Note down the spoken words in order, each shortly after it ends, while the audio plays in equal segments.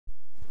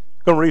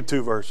I'm going to read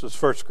two verses.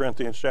 1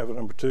 Corinthians chapter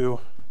number 2.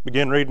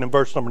 Begin reading in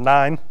verse number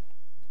 9. The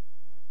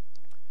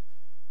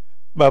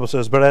Bible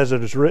says, "But as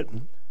it is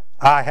written,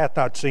 eye hath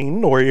not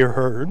seen, nor ear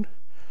heard,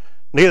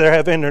 neither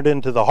have entered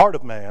into the heart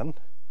of man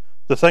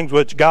the things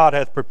which God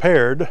hath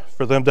prepared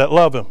for them that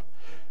love him.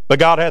 But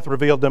God hath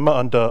revealed them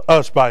unto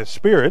us by his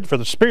Spirit, for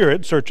the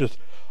Spirit searcheth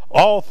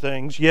all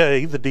things,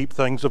 yea, the deep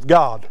things of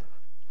God."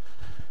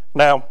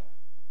 Now,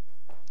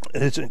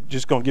 it's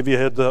just going to give you a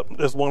heads up.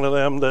 It's one of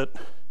them that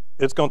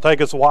it's going to take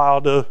us a while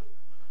to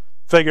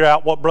figure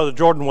out what Brother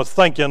Jordan was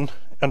thinking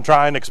and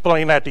try and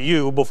explain that to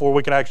you before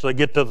we can actually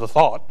get to the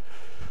thought.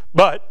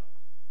 But,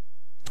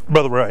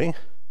 Brother Ray,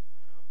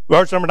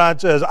 verse number 9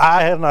 says,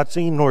 "Eye have not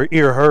seen nor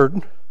ear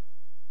heard,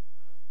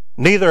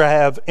 neither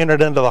have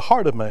entered into the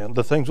heart of man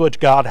the things which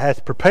God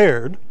hath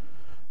prepared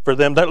for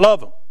them that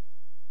love him."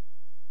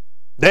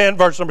 Then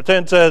verse number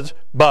 10 says,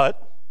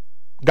 "But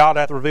God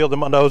hath revealed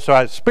them unto us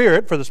by his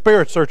Spirit, for the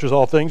Spirit searches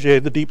all things, yea,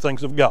 the deep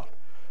things of God."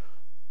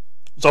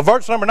 So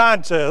verse number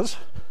 9 says,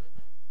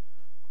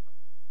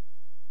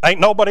 ain't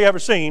nobody ever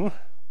seen,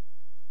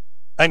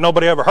 ain't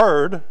nobody ever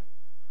heard,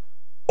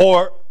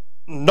 or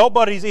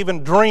nobody's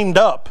even dreamed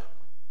up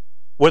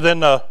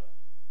within the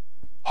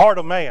heart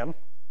of man,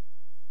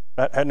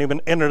 that hadn't even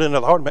entered into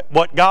the heart of man,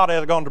 what God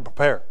hath gone to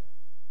prepare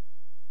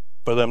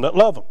for them that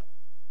love him.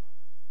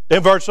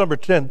 Then verse number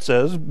 10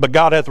 says, "But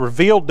God hath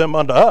revealed them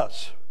unto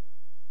us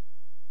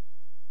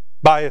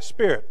by his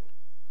Spirit."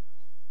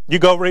 You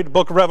go read the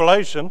book of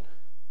Revelation,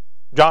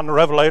 John the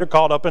Revelator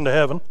called up into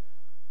heaven,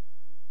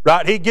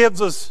 right? He gives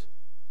us,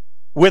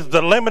 with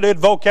the limited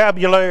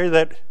vocabulary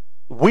that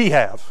we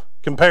have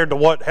compared to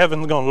what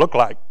heaven's going to look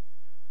like,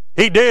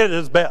 he did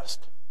his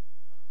best.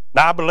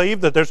 Now I believe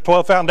that there's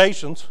 12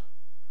 foundations.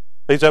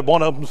 He said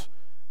one of them's,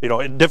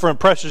 a different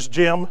precious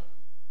gem.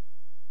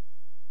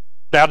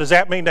 Now, does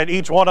that mean that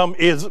each one of them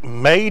is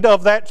made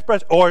of that,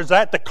 or is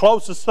that the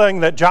closest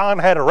thing that John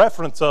had a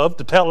reference of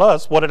to tell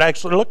us what it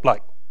actually looked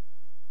like?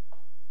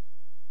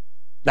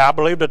 Now, I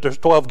believe that there's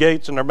 12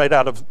 gates and they're made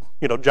out of,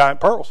 giant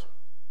pearls.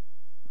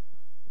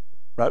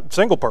 Right?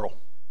 Single pearl,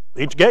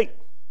 each gate.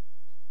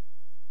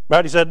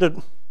 Right? He said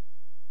the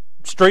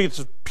streets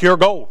is pure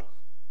gold.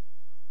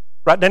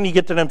 Right? Then you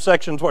get to them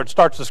sections where it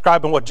starts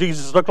describing what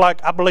Jesus looked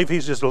like. I believe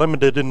he's just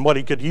limited in what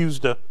he could use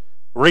to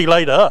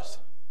relay to us.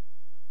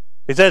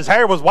 He said his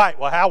hair was white.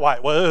 Well, how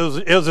white? Well,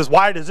 it was as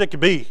white as it could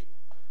be.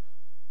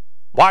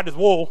 White as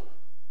wool.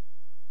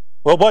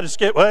 Well, what is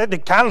it? Well,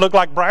 it kind of looked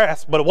like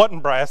brass, but it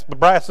wasn't brass. But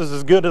brass is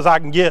as good as I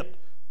can get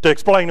to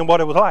explaining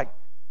what it was like.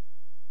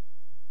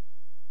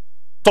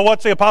 So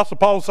what's the Apostle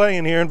Paul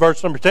saying here in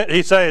verse number 10?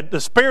 He said, the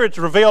Spirit's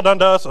revealed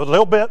unto us a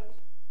little bit.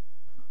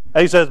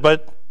 And he says,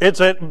 but it's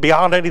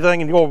beyond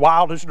anything in your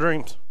wildest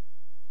dreams.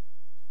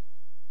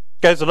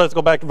 Okay, so let's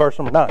go back to verse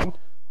number 9.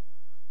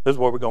 This is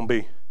where we're going to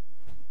be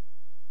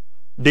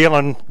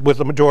dealing with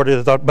the majority of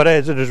the thought. "But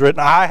as it is written,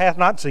 eye hath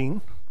not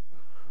seen,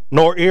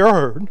 nor ear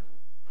heard,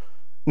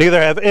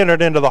 neither have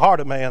entered into the heart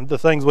of man the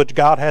things which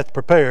God hath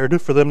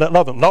prepared for them that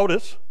love him."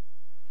 Notice,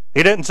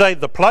 he didn't say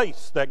the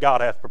place that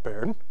God hath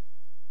prepared.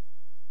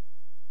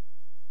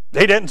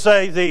 He didn't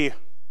say the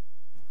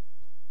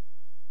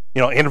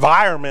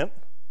environment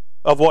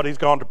of what he's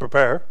going to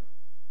prepare.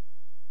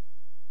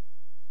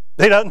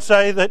 He doesn't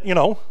say that,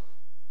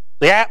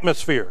 the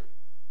atmosphere.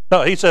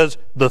 No, he says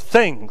the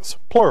things,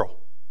 plural.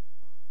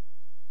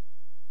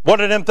 What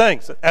are them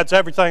things? That's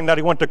everything that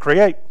he went to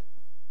create.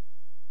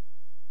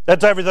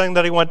 That's everything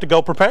that he went to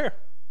go prepare.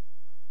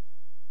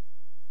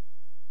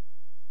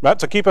 Right?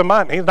 So keep in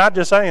mind, he's not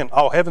just saying,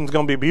 oh, heaven's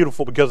going to be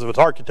beautiful because of its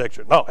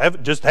architecture. No,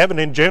 just heaven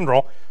in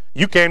general,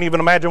 you can't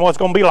even imagine what it's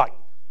going to be like.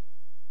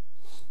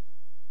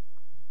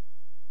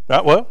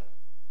 Right? Well,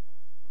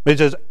 he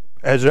says,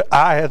 as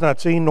eye hath not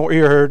seen nor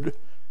ear heard,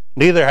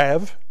 neither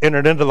have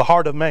entered into the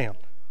heart of man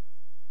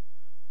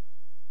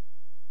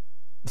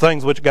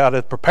things which God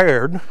hath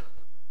prepared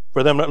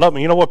for them that love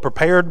him. You know what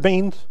prepared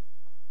means?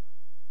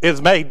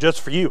 It's made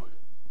just for you.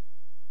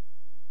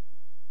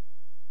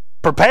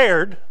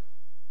 Prepared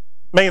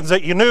means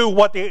that you knew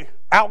what the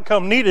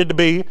outcome needed to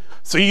be,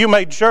 so you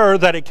made sure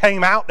that it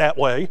came out that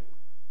way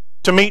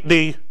to meet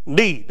the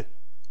need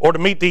or to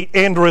meet the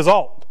end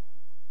result.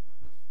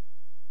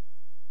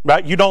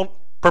 Right? You don't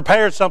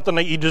prepare something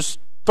that you just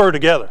throw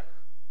together.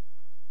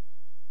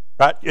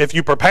 Right? If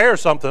you prepare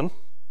something,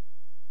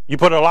 you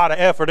put a lot of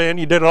effort in,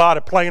 you did a lot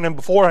of planning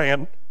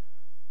beforehand,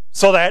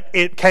 so that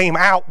it came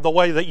out the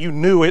way that you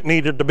knew it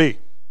needed to be.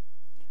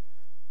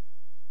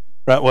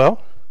 Right?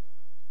 Well,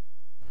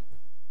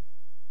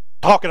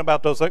 talking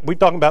about those things, we're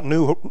talking about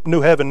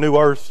new heaven, new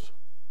earth,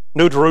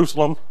 new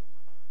Jerusalem,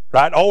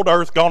 right? Old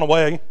earth gone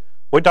away.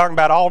 We're talking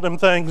about all them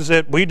things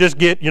that we just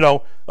get,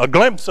 a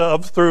glimpse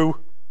of through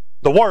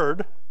the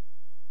Word.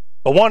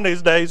 But one of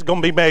these days is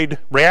going to be made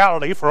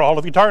reality for all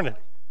of eternity.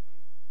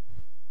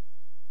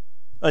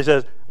 He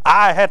says,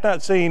 eye hath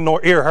not seen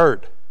nor ear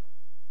heard.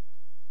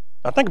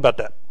 Now think about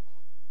that.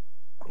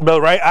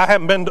 Brother Ray, I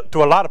haven't been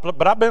to a lot of places,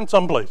 but I've been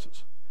some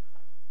places.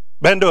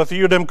 Been to a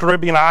few of them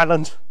Caribbean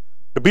islands.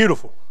 They're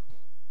beautiful.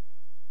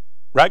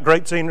 Right,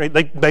 great scenery.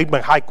 They made me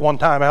hike one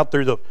time out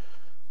through the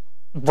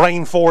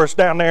rainforest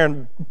down there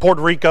in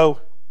Puerto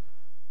Rico.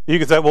 You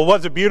could say, well,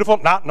 was it beautiful?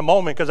 Not in the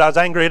moment, because I was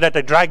angry that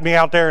they dragged me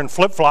out there in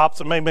flip-flops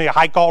and made me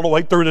hike all the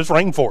way through this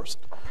rainforest.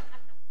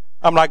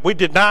 I'm like, we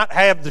did not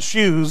have the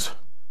shoes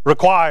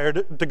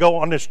required to go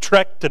on this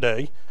trek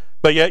today,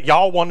 but yet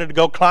y'all wanted to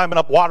go climbing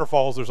up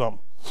waterfalls or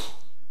something.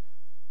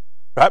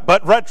 Right?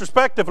 But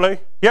retrospectively,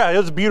 yeah, it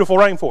was a beautiful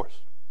rainforest.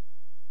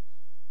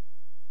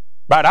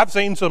 Right? I've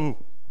seen some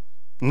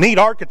neat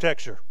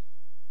architecture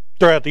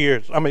throughout the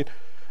years. I mean,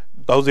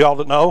 those of y'all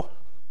that know,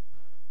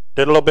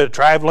 did a little bit of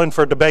traveling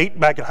for debate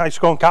back in high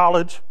school and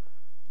college.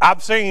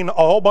 I've seen a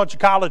whole bunch of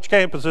college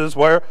campuses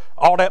where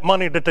all that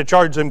money that they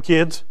charge them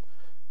kids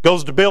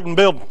goes to building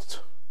buildings.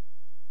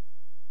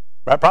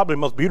 Right? Probably the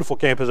most beautiful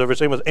campus I've ever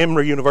seen was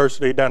Emory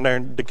University down there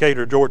in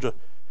Decatur, Georgia.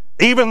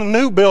 Even the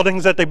new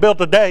buildings that they built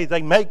today,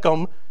 they make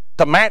them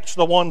to match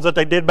the ones that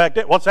they did back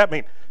then. What's that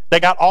mean?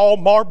 They got all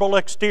marble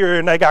exterior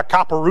and they got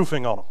copper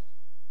roofing on them.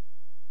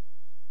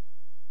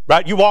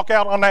 Right? You walk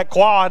out on that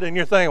quad and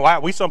you're thinking, wow,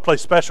 we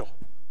someplace special.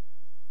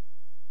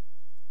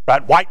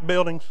 Right? White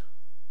buildings,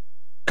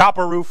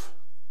 copper roof.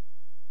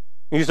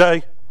 You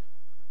say,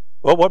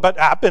 well, what about,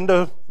 I've been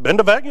to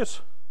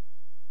Vegas.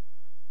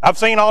 I've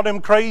seen all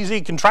them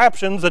crazy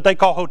contraptions that they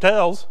call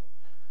hotels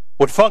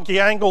with funky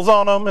angles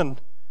on them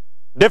and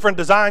different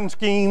design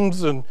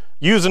schemes and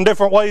using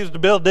different ways to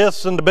build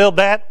this and to build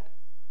that.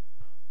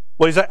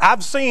 Well, you say,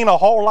 I've seen a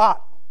whole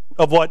lot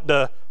of what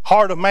the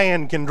heart of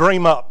man can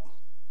dream up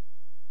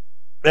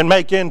and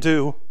make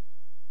into,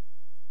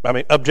 I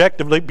mean,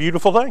 objectively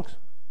beautiful things.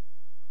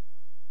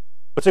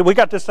 But see, we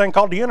got this thing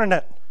called the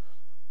internet.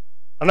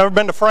 I've never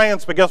been to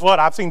France, but guess what?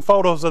 I've seen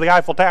photos of the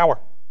Eiffel Tower.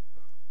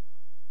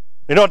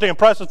 You know what the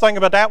impressive thing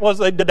about that was?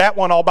 They did that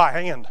one all by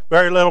hand.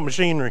 Very little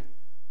machinery.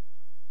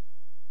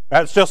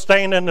 That's still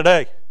staying in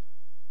today.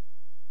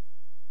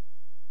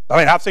 I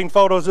mean, I've seen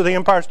photos of the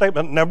Empire State,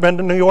 but never been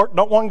to New York.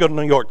 Don't want to go to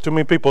New York. Too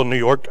many people in New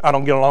York. I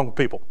don't get along with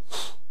people.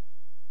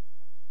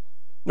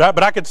 Right,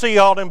 but I could see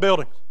all them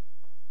buildings.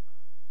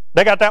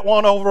 They got that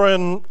one over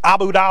in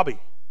Abu Dhabi.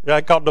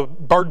 Right, called the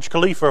Burj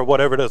Khalifa or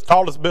whatever it is.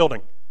 Tallest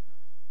building.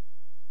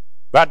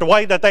 Right, the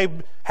way that they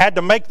had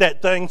to make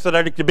that thing so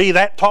that it could be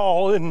that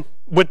tall and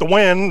with the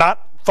wind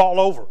not fall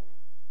over.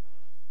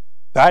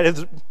 Right,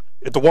 it's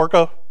a work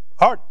of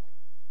art.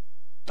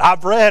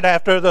 I've read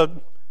after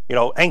the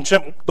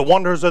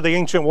wonders of the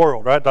ancient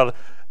world, right? The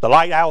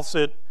lighthouse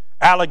at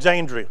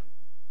Alexandria.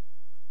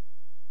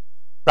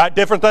 Right,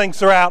 different things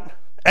throughout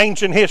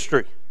ancient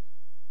history.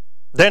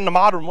 Then the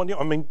modern one,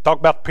 I mean, talk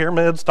about the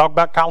pyramids, talk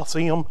about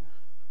Colosseum.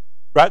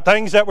 Right,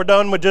 things that were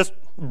done with just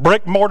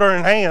brick, mortar,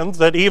 and hands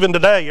that even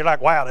today you're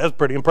like, wow, that's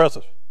pretty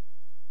impressive.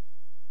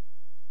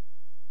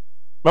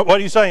 But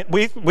what are you saying?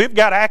 We've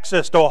got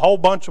access to a whole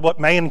bunch of what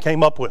man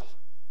came up with.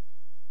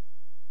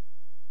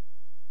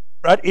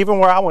 Right, even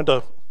where I went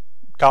to,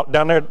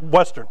 down there at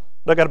Western,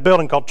 they got a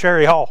building called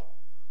Cherry Hall.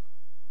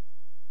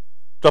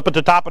 It's up at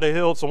the top of the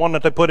hill. It's the one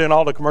that they put in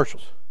all the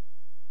commercials.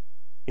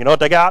 You know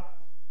what they got?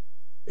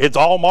 It's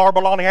all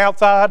marble on the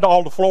outside,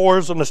 all the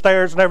floors and the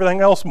stairs and everything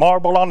else,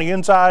 marble on the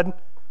inside.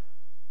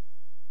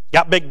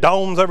 Got big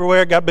domes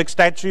everywhere, got a big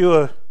statue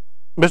of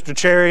Mr.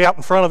 Cherry out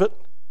in front of it.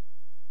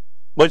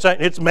 What are you saying?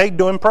 It's made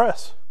to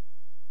impress.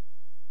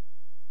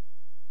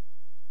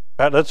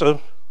 Right, let's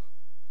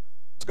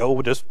go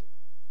with just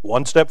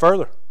one step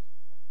further.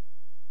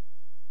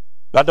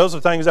 Right, those are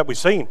things that we've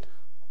seen.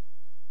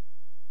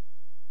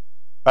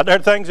 Right, there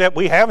are things that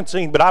we haven't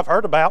seen, but I've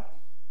heard about.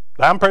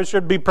 I'm pretty sure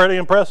it'd be pretty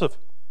impressive.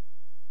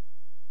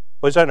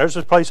 What are you saying? There's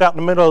this place out in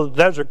the middle of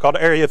the desert called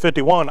Area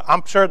 51.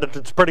 I'm sure that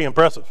it's pretty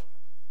impressive.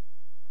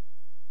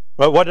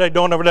 But what are they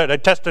doing over there? They're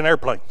testing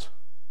airplanes.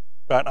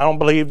 Right? I don't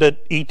believe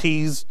that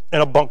ET's in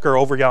a bunker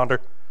over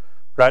yonder.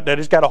 Right? They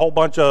just got a whole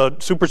bunch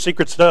of super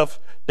secret stuff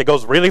that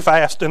goes really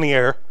fast in the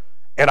air,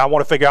 and I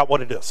want to figure out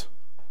what it is.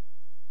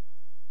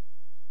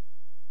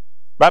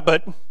 Right?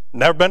 But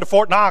never been to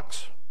Fort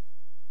Knox.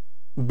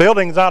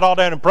 Building's not all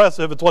that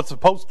impressive. It's what's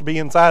supposed to be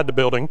inside the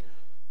building.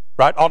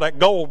 Right? All that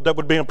gold that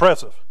would be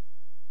impressive.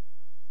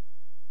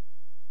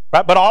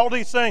 Right? But all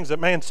these things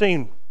that man's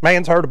seen,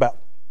 man's heard about.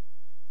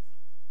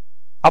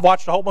 I've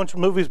watched a whole bunch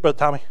of movies, Brother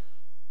Tommy.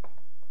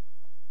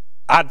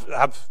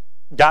 I've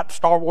got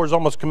Star Wars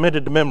almost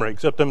committed to memory,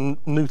 except them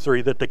new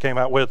 3 that they came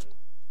out with.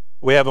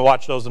 We haven't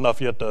watched those enough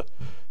yet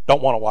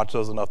don't want to watch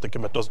those enough to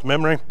commit those to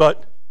memory.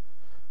 But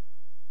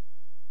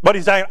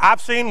he's saying,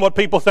 I've seen what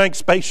people think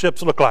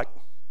spaceships look like.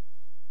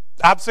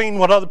 I've seen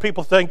what other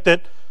people think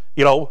that,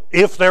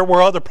 if there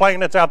were other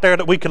planets out there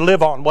that we could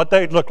live on, what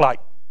they'd look like.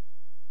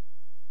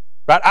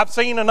 Right? I've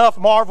seen enough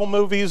Marvel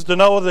movies to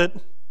know that,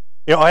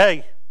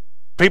 hey,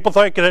 people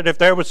think that if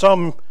there was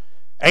some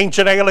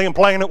ancient alien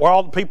planet where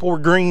all the people were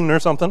green or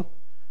something,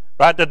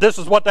 right, that this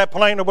is what that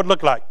planet would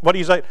look like. What do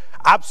you say?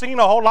 I've seen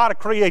a whole lot of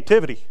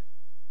creativity.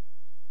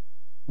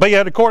 But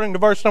yet, according to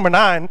verse number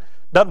 9,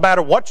 doesn't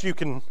matter what you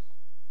can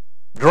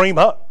dream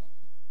up.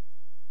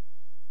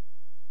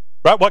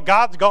 Right? What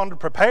God's going to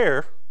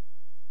prepare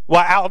will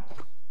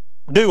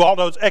outdo all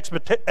those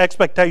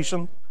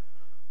expectations,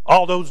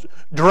 All those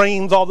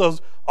dreams, all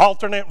those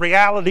alternate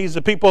realities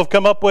that people have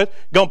come up with,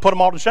 going to put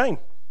them all to shame.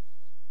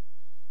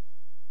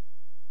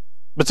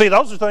 But see,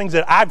 those are things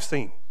that I've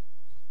seen,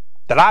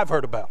 that I've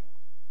heard about.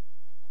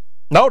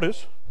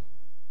 Notice,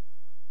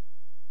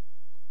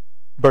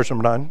 verse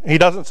number 9, he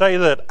doesn't say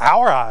that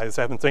our eyes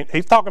haven't seen.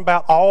 He's talking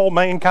about all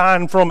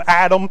mankind from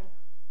Adam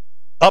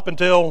up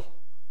until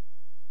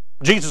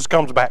Jesus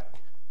comes back.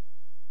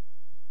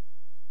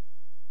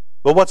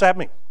 But what's that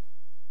mean?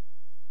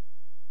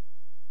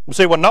 You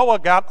see, when Noah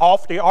got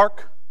off the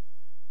ark,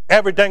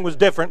 everything was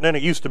different than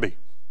it used to be.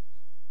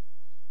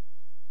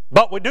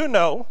 But we do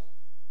know,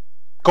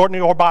 according to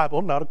your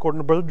Bible, not according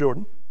to Brother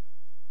Jordan,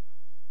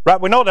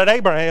 right? We know that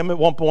Abraham at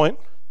one point,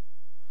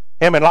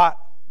 him and Lot,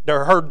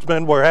 their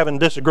herdsmen were having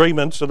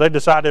disagreements, so they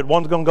decided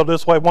one's going to go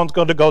this way, one's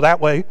going to go that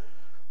way,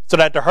 so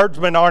that the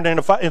herdsmen aren't in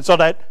a fight, and so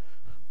that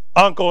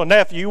uncle and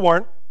nephew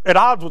weren't at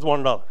odds with one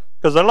another,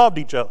 because they loved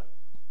each other.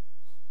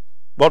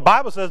 Well, the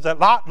Bible says that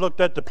Lot looked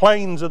at the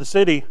plains of the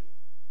city,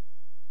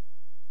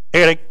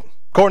 and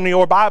according to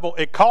your Bible,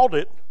 it called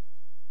it,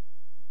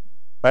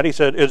 right? He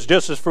said, it's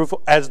just as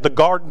fruitful as the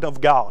garden of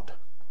God.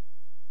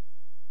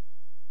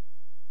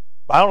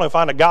 I only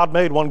find that God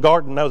made one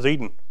garden, that was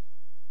Eden.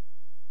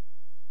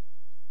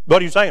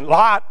 What are you saying?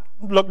 Lot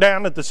looked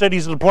down at the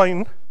cities of the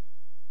plain,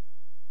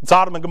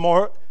 Sodom and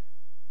Gomorrah,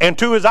 and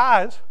to his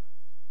eyes,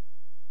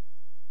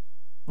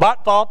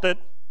 Lot thought that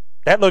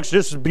that looks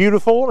just as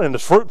beautiful and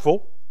as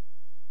fruitful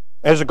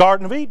as the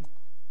Garden of Eden.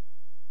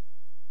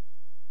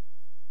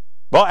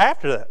 Well,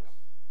 after that,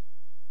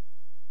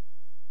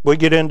 we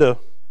get into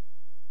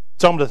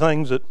some of the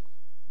things that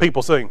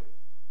people sing.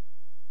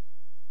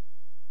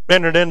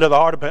 Entered into the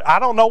heart of it. I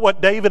don't know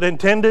what David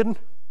intended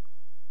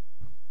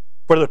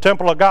for the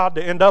temple of God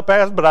to end up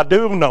as, but I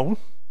do know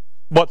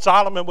what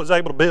Solomon was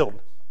able to build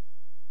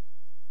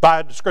by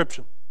a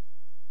description.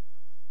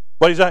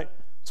 What do you say?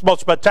 It's the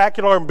most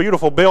spectacular and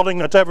beautiful building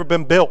that's ever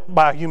been built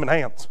by human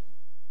hands.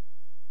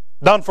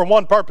 Done for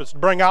one purpose, to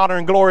bring honor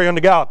and glory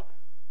unto God.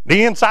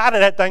 The inside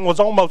of that thing was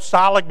almost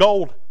solid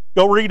gold.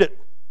 Go read it.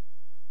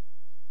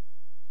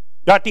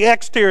 Got the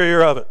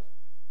exterior of it.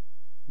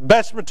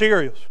 Best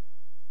materials.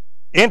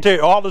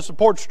 Interior, all the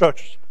support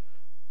structures.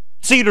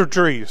 Cedar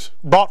trees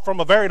brought from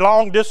a very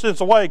long distance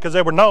away because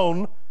they were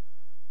known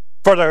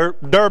for their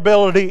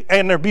durability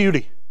and their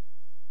beauty.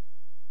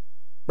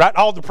 Right?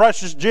 All the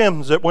precious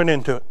gems that went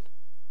into it.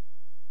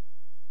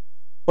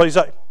 What do you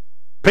say?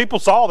 People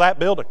saw that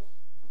building.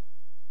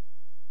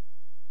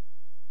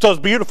 So as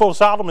beautiful as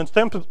Solomon's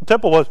temple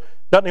was,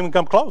 doesn't even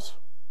come close,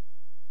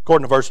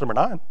 according to verse number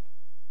 9.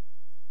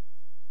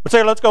 But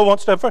say, let's go one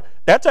step further.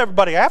 That's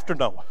everybody after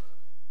Noah.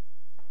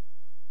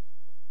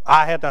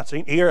 I had not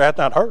seen, ear hath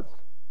not heard.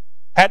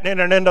 Hadn't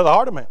entered into the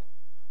heart of man.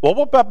 Well,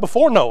 what about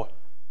before Noah?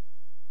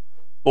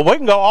 Well, we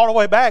can go all the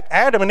way back.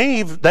 Adam and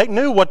Eve, they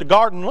knew what the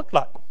garden looked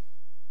like.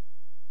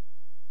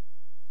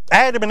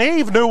 Adam and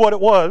Eve knew what it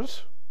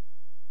was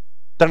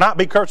to not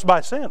be cursed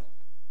by sin.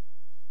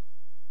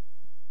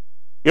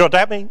 You know what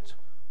that means?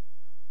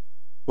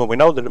 Well, we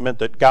know that it meant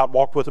that God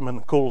walked with them in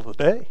the cool of the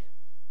day.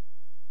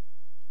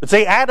 But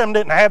see, Adam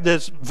didn't have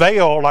this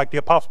veil, like the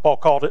Apostle Paul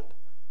called it,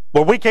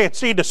 where we can't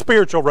see the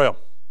spiritual realm.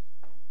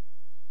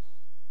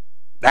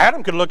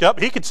 Adam could look up,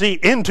 he could see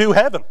into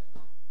heaven.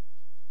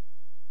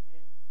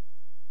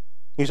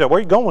 He said, where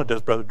are you going with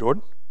this, Brother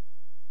Jordan?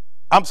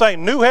 I'm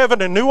saying new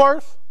heaven and new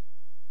earth,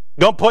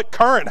 going to put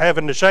current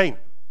heaven to shame.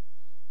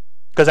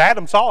 Because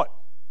Adam saw it.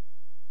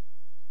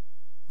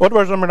 What does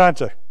verse number 9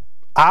 say?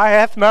 Eye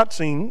hath not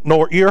seen,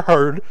 nor ear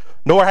heard,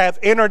 nor hath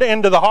entered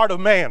into the heart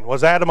of man.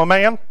 Was Adam a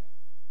man?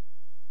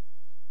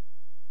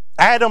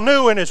 Adam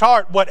knew in his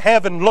heart what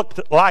heaven looked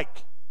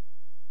like.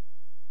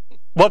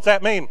 What's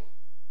that mean?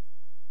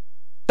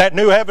 That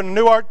new heaven and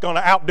new earth going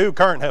to outdo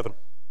current heaven.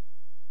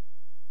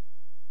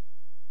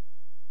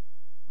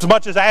 As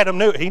much as Adam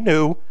knew, he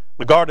knew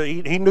the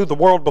garden, he knew the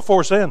world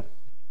before sin.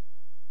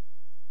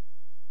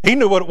 He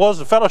knew what it was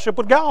to fellowship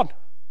with God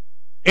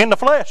in the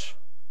flesh.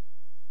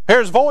 Hear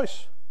his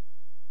voice.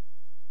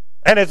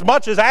 And as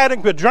much as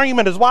Adam could dream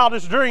in his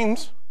wildest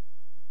dreams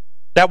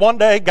that one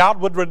day God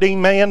would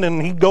redeem man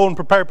and he'd go and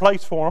prepare a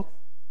place for him,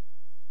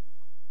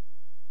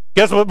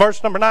 guess what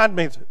verse number 9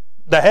 means?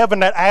 The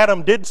heaven that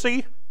Adam did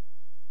see,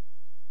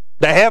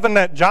 the heaven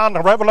that John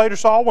the Revelator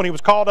saw when he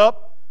was called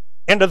up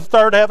into the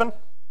third heaven,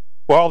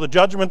 where all the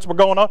judgments were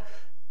going on,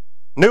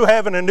 new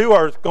heaven and new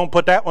earth, going to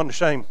put that one to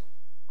shame.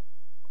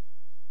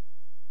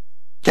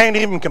 Can't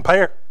even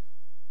compare.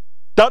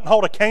 Doesn't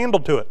hold a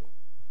candle to it.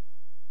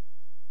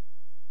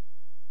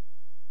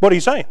 What are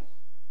you saying?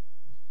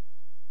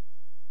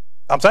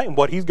 I'm saying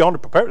what he's going to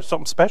prepare is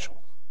something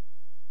special.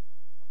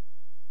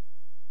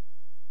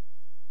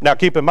 Now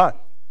keep in mind,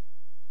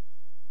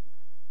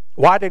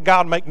 why did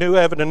God make new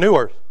heaven and new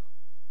earth?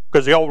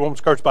 Because the old one was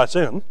cursed by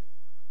sin.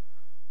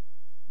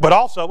 But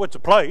also it's a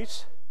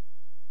place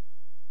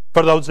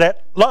for those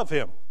that love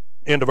him.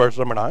 Into verse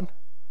number 9.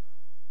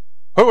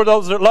 Who are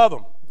those that love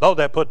him? Those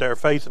that put their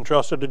faith and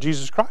trust into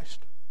Jesus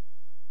Christ.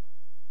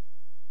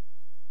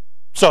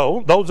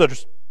 So those that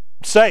are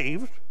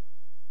saved,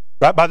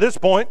 Right? By this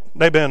point,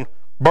 they've been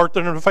birthed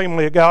into the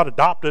family of God,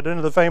 adopted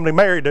into the family,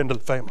 married into the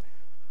family.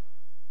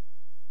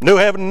 New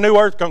heaven and new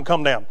earth going to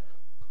come down.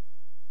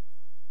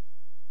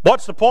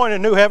 What's the point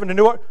of new heaven and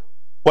new earth?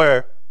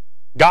 Where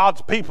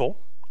God's people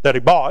that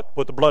he bought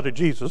with the blood of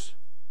Jesus,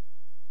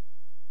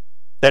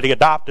 that he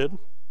adopted,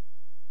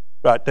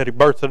 right, that he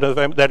birthed into the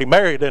family, that he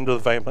married into the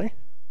family,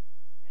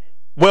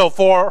 will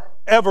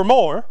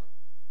forevermore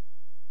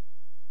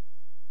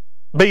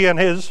be in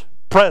his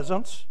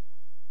presence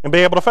and be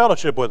able to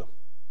fellowship with him.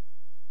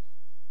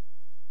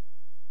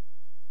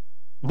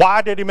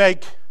 Why did he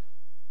make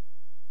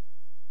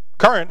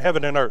current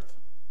heaven and earth?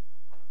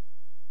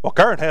 Well,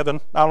 current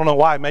heaven, I don't know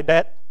why he made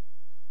that.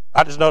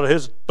 I just know that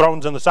his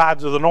throne's in the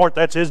sides of the north.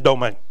 That's his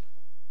domain.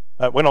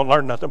 We don't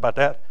learn nothing about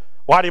that.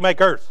 Why did he make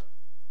earth?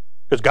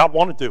 Because God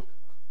wanted to.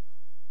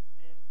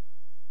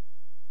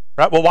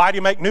 Right? Well, why do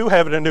you make new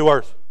heaven and new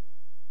earth?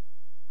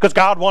 Because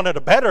God wanted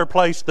a better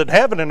place than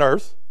heaven and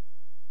earth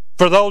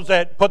for those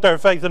that put their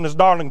faith in his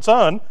darling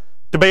Son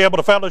to be able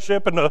to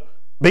fellowship and to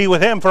be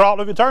with him for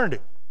all of eternity.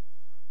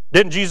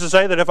 Didn't Jesus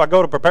say that if I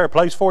go to prepare a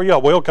place for you, I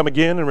will come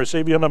again and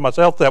receive you unto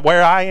myself, that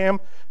where I am,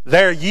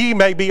 there ye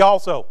may be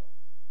also?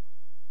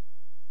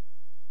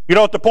 You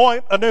know what the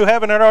point of new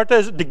heaven and earth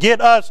is? To get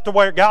us to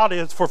where God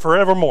is for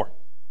forevermore.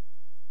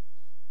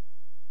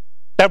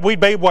 That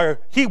we'd be where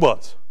he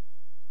was.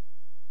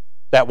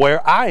 That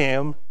where I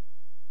am,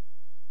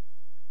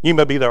 you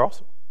may be there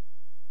also.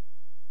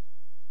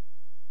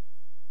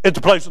 It's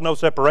a place of no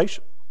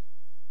separation.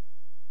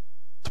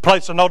 It's a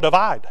place of no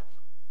divide.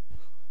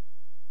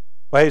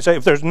 Well, you say,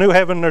 if there's new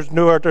heaven, there's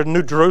new earth, there's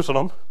new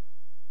Jerusalem,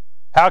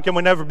 how can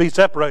we never be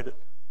separated?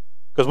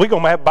 Because we're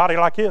going to have a body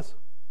like his.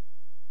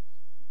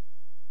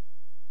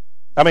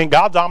 I mean,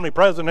 God's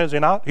omnipresent, is he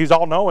not? He's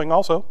all-knowing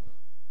also.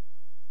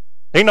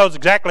 He knows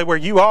exactly where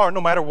you are no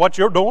matter what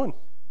you're doing.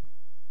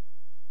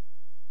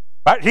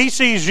 Right? He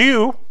sees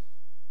you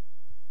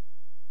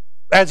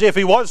as if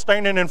he was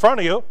standing in front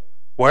of you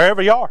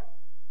wherever you are.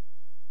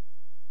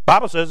 The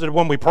Bible says that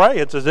when we pray,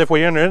 it's as if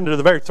we enter into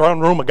the very throne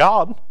room of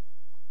God.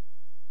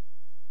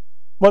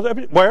 Well,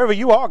 wherever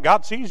you are,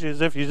 God sees you as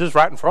if you're just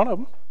right in front of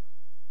him.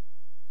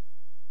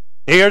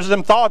 He hears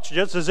them thoughts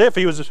just as if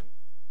they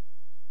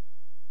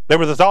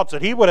were the thoughts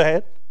that he would have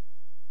had.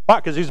 Why?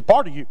 Because he's a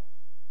part of you.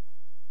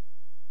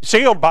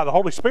 Sealed by the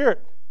Holy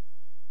Spirit.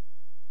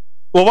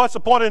 Well, what's the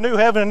point of new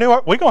heaven and new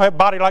earth? We're going to have a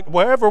body like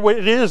wherever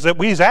it is that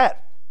we's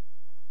at.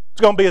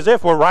 It's going to be as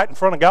if we're right in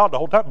front of God the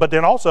whole time. But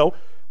then also,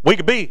 we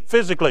could be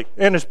physically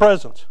in his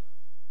presence.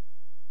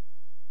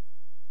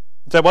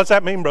 You say, what's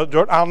that mean, Brother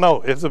Jordan? I don't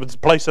know. It's a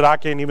place that I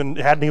hadn't even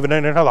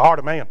entered into the heart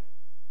of man.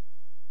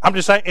 I'm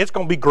just saying, it's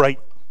going to be great.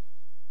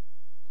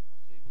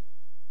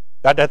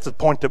 That's the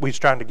point that we're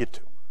trying to get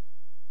to.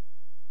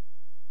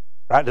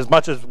 Right? As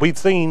much as we've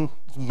seen,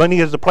 as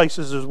many of the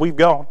places as we've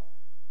gone,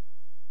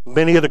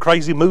 many of the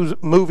crazy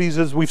movies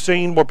as we've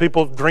seen where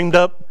people have dreamed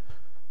up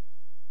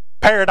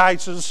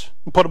paradises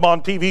and put them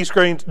on TV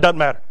screens, doesn't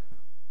matter.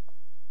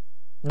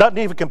 Doesn't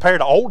even compare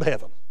to old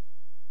heaven,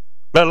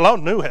 let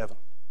alone new heaven.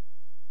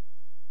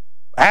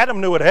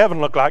 Adam knew what heaven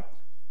looked like.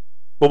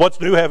 Well,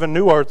 what's new heaven,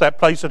 new earth, that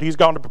place that he's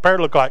gone to prepare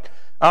look like?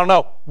 I don't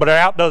know, but it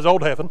outdoes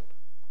old heaven.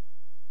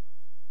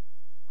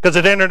 Because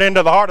it entered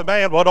into the heart of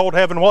man what old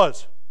heaven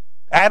was.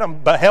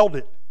 Adam beheld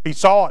it. He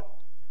saw it.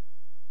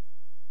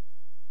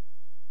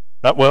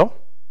 Not well.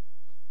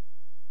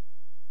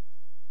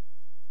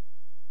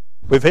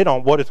 We've hit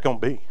on what it's going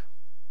to be.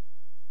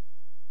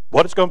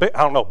 What it's going to be,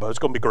 I don't know, but it's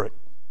going to be great.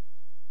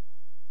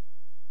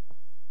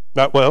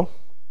 Not well.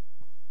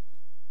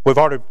 We've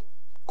already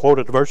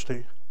quoted the verse to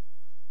you.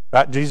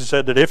 Right? Jesus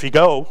said that if he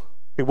go,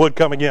 he would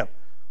come again.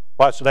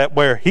 Why? So that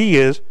where he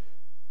is,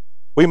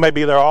 we may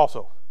be there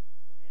also.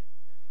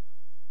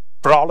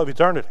 For all of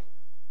eternity.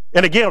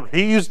 And again,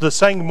 he used the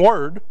same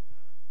word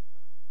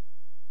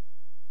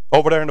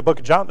over there in the book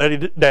of John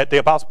that the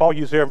Apostle Paul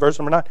used here in verse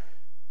number 9. It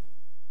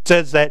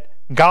says that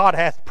God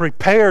hath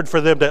prepared for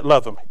them that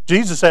love him.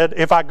 Jesus said,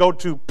 if I go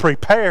to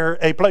prepare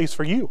a place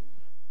for you.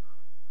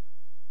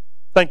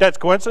 Think that's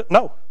coincidence?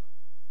 No.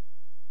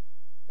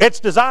 It's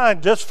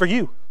designed just for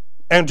you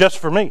and just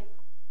for me.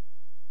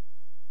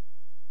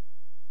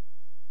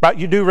 Right?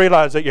 You do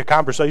realize that your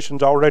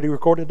conversation's already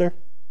recorded there?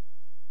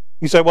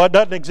 You say, well, it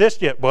doesn't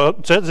exist yet. Well,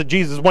 it says that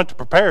Jesus went to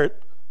prepare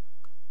it.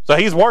 So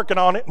he's working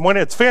on it. And when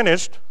it's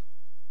finished,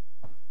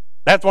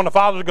 that's when the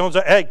Father's going to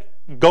say,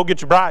 hey, go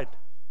get your bride.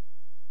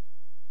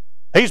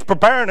 He's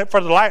preparing it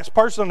for the last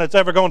person that's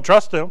ever going to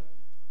trust him.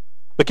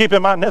 But keep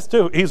in mind this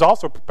too. He's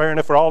also preparing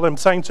it for all them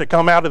saints that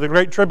come out of the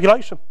great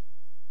tribulation.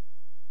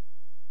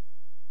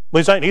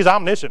 He's saying he's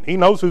omniscient. He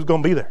knows who's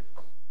going to be there.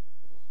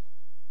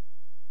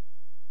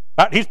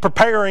 Right? He's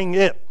preparing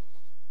it.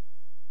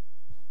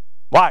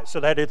 Why? So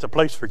that it's a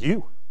place for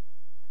you.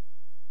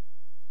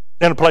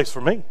 And a place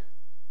for me.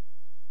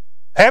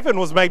 Heaven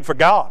was made for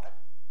God.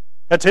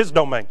 That's his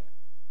domain.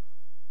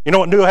 You know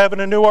what new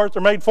heaven and new earth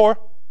are made for?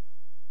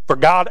 For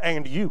God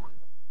and you.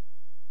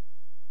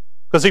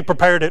 Because he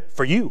prepared it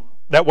for you.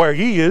 That where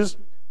he is,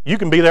 you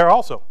can be there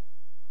also.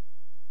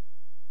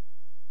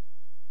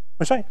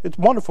 I'm saying it's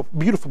a wonderful,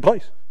 beautiful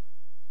place.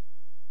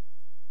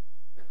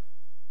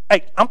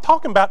 Hey, I'm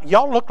talking about,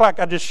 y'all look like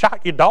I just shot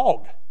your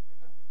dog.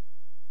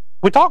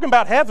 We're talking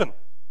about heaven.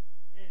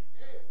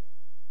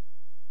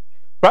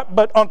 Right?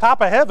 But on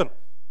top of heaven,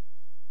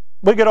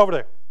 we get over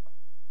there.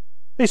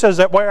 He says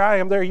that where I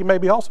am, there you may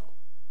be also.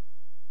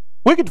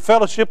 We get to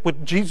fellowship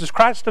with Jesus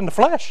Christ in the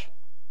flesh.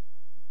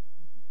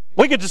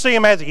 We get to see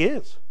him as he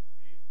is.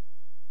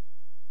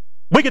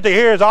 We get to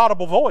hear his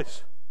audible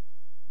voice.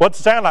 What's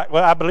it sound like?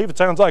 Well, I believe it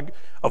sounds like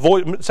a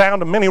voice,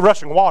 sound of many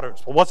rushing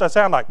waters. Well, what's that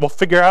sound like? We'll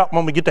figure out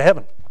when we get to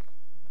heaven.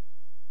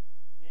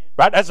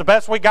 Right? That's the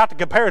best we got to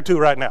compare it to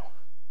right now.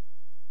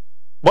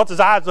 What's his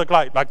eyes look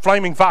like? Like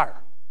flaming fire.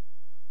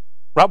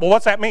 Right? Well,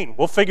 what's that mean?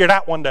 We'll figure it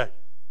out one day.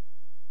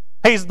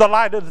 He's the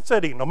light of the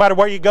city. No matter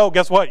where you go,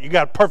 guess what? You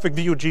got a perfect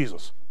view of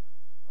Jesus.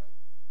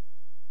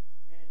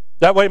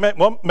 That way,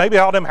 well, maybe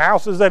all them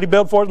houses that he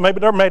built for us, maybe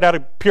they're made out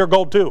of pure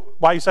gold too.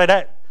 Why you say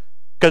that?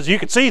 Because you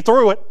can see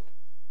through it.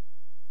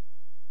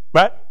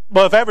 Right?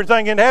 Well, if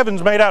everything in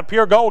heaven's made out of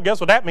pure gold, guess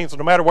what that means? So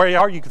no matter where you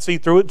are, you can see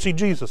through it and see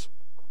Jesus.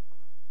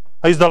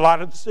 He's the light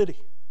of the city.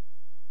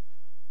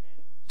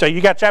 So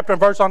you got chapter and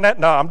verse on that?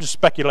 No, I'm just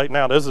speculating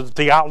now. This is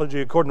theology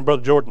according to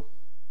Brother Jordan.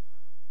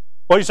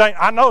 What are you saying?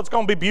 I know it's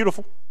going to be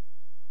beautiful.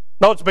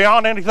 No, it's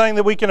beyond anything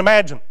that we can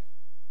imagine.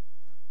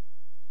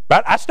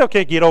 But I still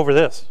can't get over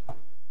this.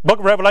 Book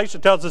of Revelation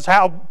tells us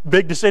how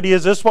big the city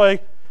is this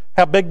way,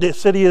 how big the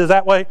city is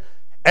that way.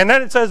 And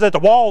then it says that the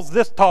wall's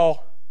this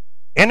tall.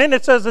 And then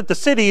it says that the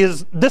city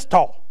is this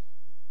tall.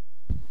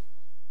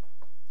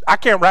 I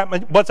can't wrap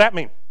what's that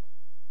mean?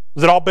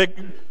 Is it all big?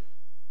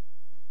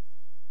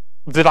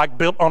 Is it like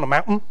built on a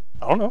mountain?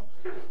 I don't know.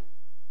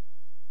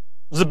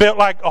 Is it built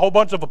like a whole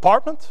bunch of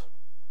apartments?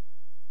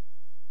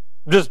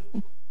 Just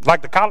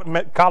like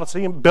the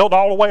Colosseum built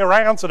all the way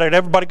around so that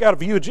everybody got a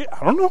view of Jesus?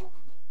 I don't know.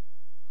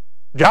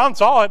 John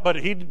saw it, but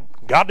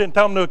God didn't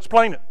tell him to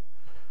explain it.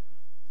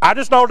 I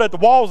just know that the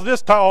wall's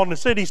this tall and the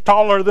city's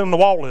taller than the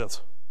wall is.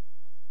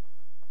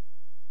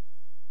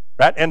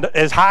 Right? And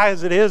as high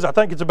as it is, I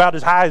think it's about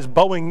as high as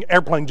Boeing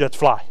airplane jets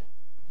fly.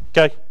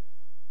 Okay?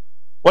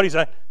 What do you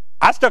say?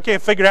 I still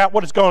can't figure out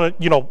what it's going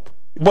to,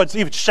 what it's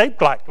even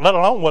shaped like, let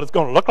alone what it's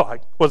going to look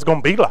like, what it's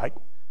going to be like.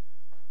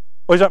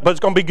 But it's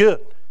going to be good.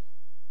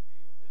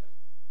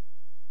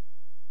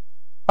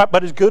 Right?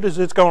 But as good as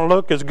it's going to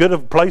look, as good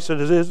of a place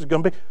as it is, it's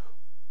going to be.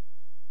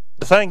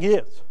 The thing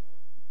is,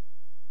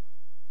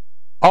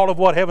 all of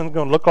what heaven's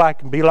going to look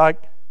like and be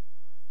like,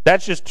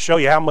 that's just to show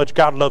you how much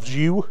God loves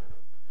you.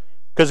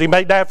 Because he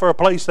made that for a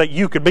place that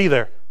you could be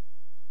there.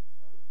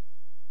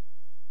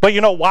 But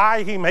you know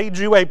why he made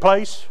you a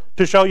place?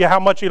 To show you how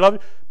much he loved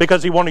you?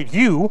 Because he wanted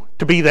you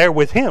to be there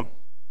with him.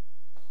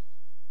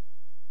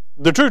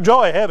 The true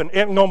joy of heaven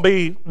isn't going to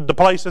be the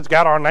place that's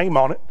got our name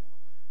on it.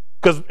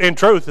 Because in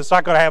truth, it's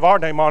not going to have our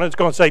name on it. It's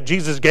going to say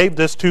Jesus gave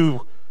this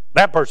to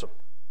that person.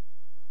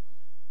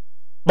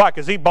 Why?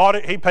 Because he bought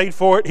it, he paid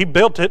for it, he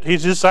built it.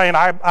 He's just saying,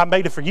 I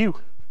made it for you.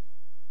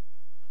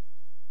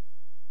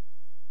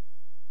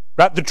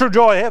 Right? The true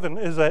joy of heaven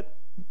is that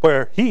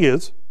where he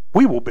is,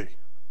 we will be.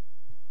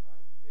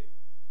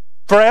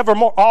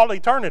 Forevermore, all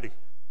eternity.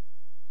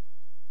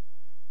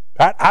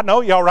 I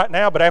know y'all right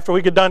now, but after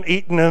we get done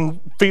eating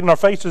and feeding our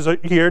faces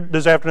here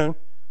this afternoon,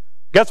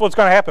 guess what's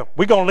going to happen?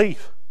 We're going to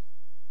leave.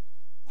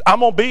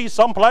 I'm going to be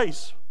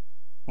someplace.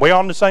 We're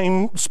on the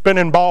same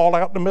spinning ball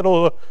out in the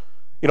middle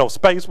of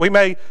space. We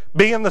may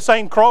be in the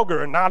same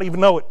Kroger and not even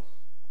know it.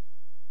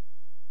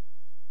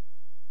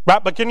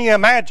 Right? But can you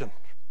imagine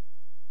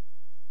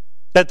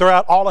that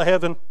throughout all of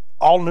heaven,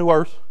 all new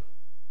earth,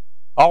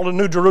 all the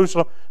new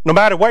Jerusalem, no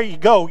matter where you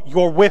go,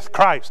 you're with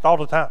Christ all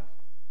the time?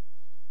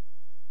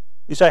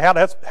 You say, how'd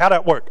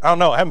that work? I don't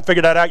know. I haven't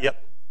figured that out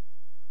yet.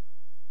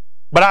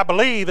 But I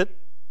believe it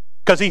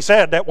because he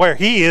said that where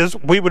he is,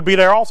 we would be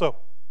there also.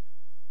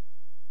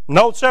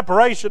 No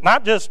separation,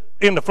 not just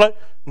in the flesh,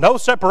 no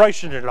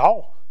separation at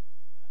all.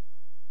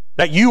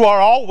 That you are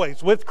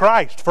always with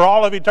Christ for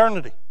all of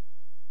eternity.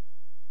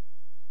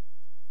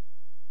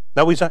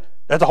 Now we say,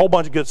 that's a whole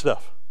bunch of good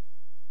stuff.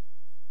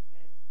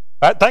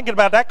 Right? Thinking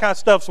about that kind of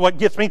stuff is what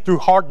gets me through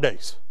hard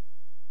days.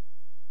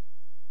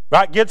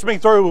 Right? Gets me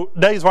through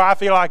days where I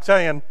feel like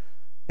saying,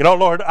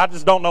 Lord, I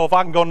just don't know if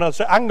I can go another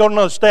step. I can go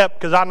another step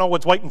because I know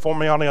what's waiting for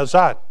me on the other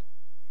side.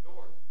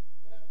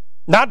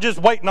 Not just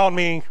waiting on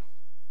me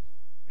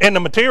in the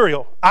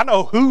material. I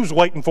know who's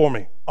waiting for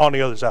me on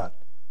the other side.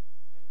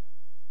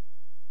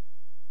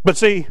 But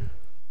see,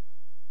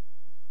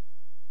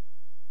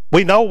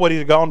 we know what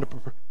he's going to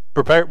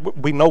prepare.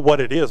 We know what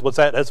it is. What's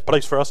that? That's a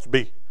place for us to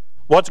be.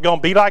 What's it going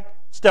to be like?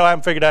 Still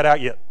haven't figured that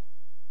out yet.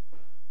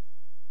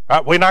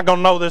 Right? We're not going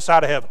to know this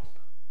side of heaven.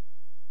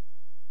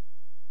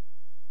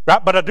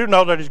 Right? But I do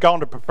know that he's going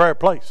to prepare a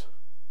place.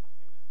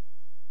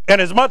 And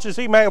as much as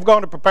he may have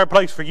gone to prepare a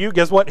place for you,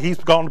 guess what? He's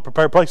going to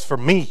prepare a place for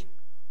me.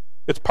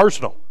 It's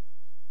personal.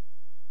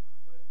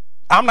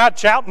 I'm not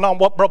shouting on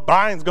what Brother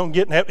Brian's going to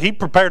get in heaven. He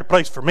prepared a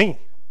place for me.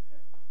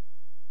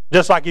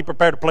 Just like he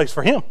prepared a place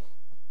for him.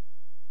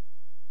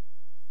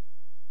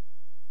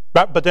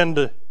 Right? But then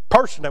the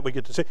person that we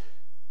get to see,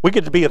 We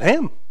get to be with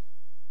him.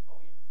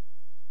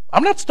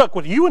 I'm not stuck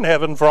with you in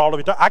heaven for all of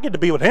eternity. I get to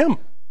be with him.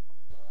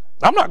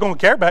 I'm not going to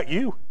care about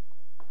you.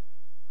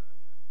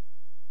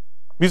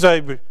 You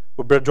say, well,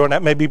 Brother Jordan,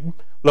 that may be a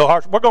little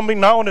harsh. We're going to be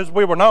known as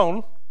we were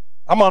known.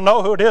 I'm going to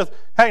know who it is.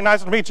 Hey,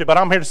 nice to meet you, but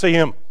I'm here to see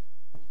him.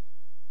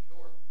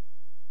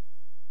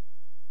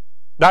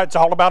 Now, it's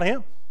all about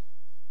him.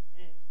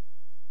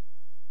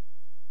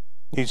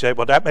 You say,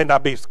 well, that may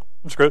not be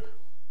true.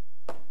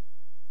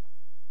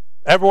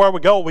 Everywhere we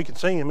go, we can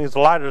see him. He's the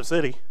light of the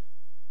city.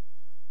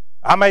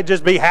 I may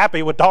just be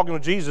happy with talking to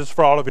Jesus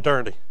for all of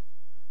eternity.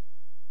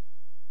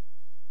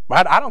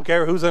 I don't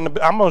care who's in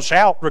the... I'm going to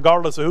shout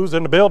regardless of who's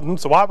in the building,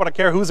 so why would I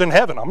care who's in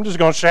heaven? I'm just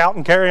going to shout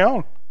and carry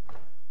on.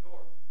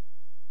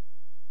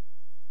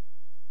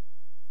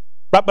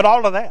 Right, but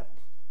all of that.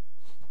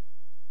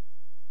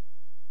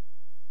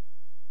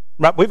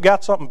 Right, we've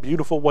got something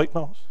beautiful waiting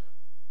on us.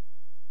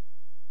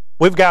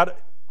 We've got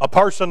a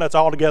person that's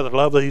altogether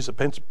lovely. He's a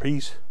Prince of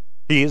Peace.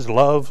 He is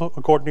love,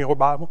 according to your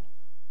Bible.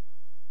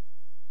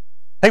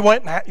 He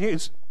went and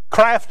he's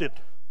crafted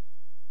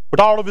with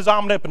all of his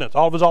omnipotence,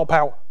 all of his all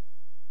power.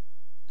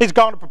 He's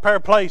gone to prepare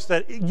a place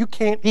that you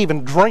can't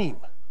even dream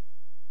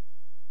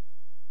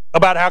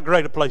about how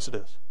great a place it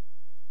is.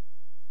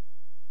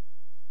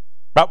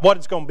 About what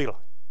it's going to be like.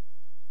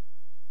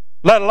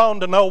 Let alone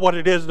to know what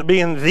it is to be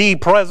in the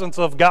presence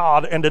of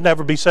God and to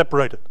never be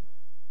separated.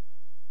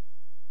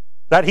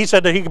 That he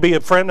said that he could be a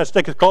friend that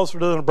sticks closer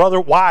than a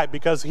brother. Why?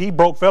 Because he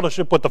broke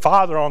fellowship with the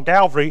Father on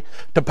Calvary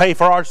to pay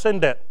for our sin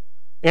debt.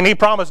 And he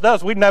promised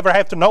us we'd never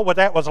have to know what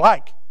that was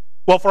like.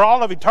 Well, for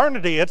all of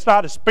eternity, it's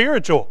not a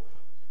spiritual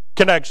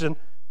connection.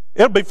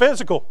 It'll be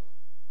physical.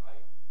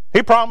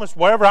 He promised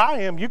wherever I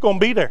am, you're going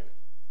to be there.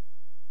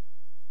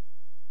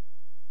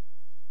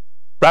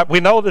 Right?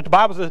 We know that the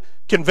Bible is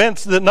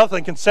convinced that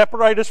nothing can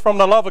separate us from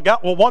the love of God.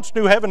 Well, once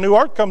new heaven, new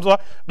earth comes along,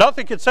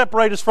 nothing can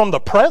separate us from the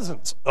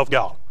presence of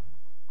God.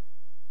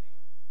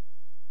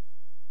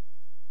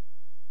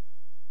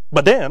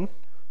 But then,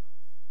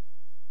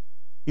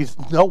 you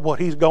know what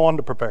he's going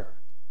to prepare.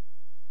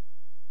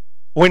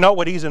 We know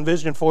what he's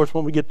envisioned for us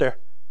when we get there.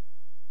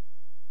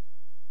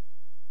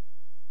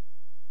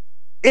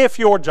 If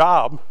your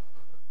job,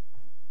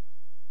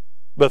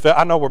 Brother Phil,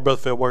 I know where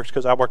Brother Phil works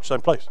because I work the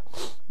same place.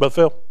 Brother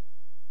Phil,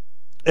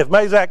 if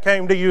Mazak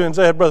came to you and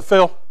said, Brother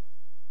Phil,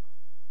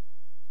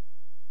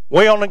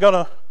 we're only going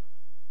to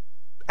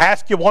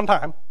ask you one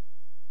time,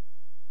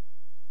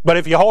 but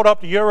if you hold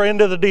up to your end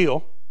of the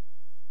deal,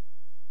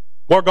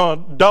 we're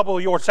going to double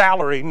your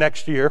salary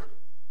next year,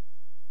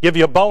 give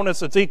you a bonus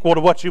that's equal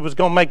to what you was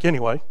going to make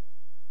anyway.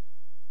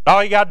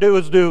 All you got to do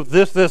is do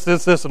this, this,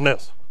 this, this, and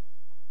this.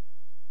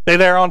 Be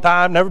there on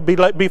time, never be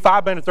late, be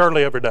 5 minutes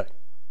early every day.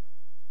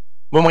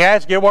 When we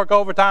ask you to work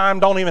overtime,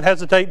 don't even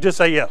hesitate, just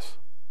say yes.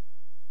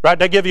 Right?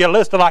 They give you a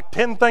list of like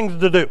 10 things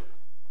to do.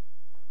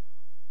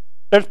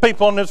 There's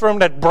people in this room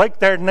that break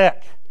their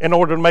neck in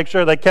order to make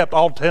sure they kept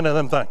all 10 of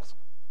them things.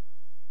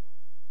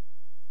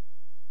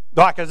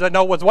 Like, because they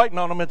know what's waiting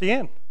on them at the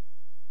end.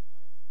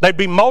 They'd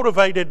be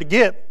motivated to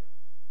get,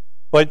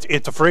 well,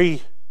 it's a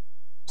free,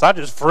 it's not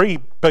just free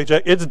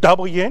paycheck, it's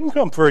double your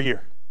income for a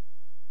year.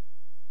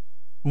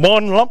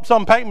 One lump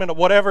sum payment of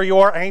whatever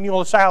your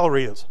annual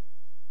salary is.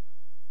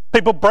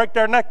 People break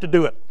their neck to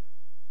do it.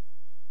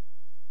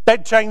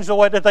 They'd change the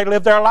way that they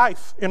live their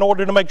life in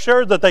order to make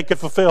sure that they could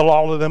fulfill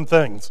all of them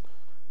things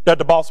that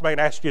the boss man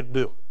asked you to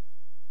do.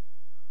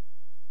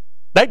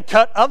 They'd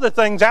cut other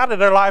things out of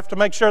their life to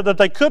make sure that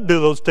they could do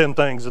those 10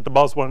 things that the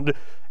boss wanted to do.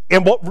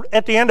 And what,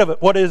 at the end of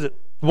it, what is it?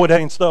 Wood,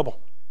 hay, and stubble.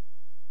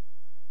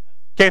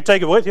 Can't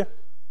take it with you.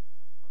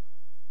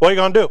 What are you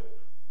going to do?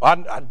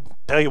 Well, I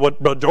tell you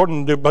what Brother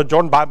Jordan do. Brother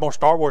Jordan buy more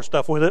Star Wars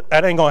stuff with it.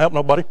 That ain't going to help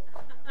nobody.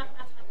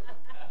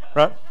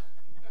 Right?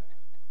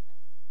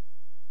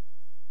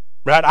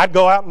 Right? I'd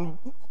go out and,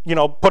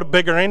 put a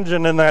bigger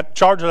engine in that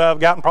Charger that I've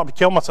got and probably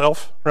kill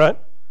myself. Right?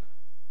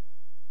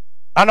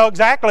 I know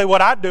exactly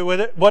what I'd do with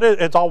it.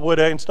 It's all wood,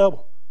 hay, and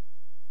stubble.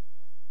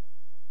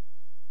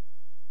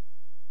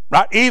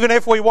 Right? Even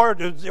if we were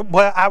to,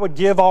 well, I would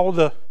give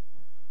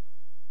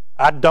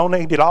I'd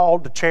donate it all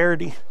to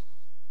charity.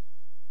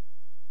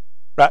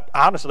 Right?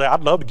 Honestly,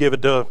 I'd love to give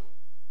it to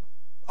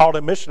all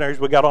the missionaries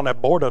we got on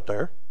that board up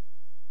there.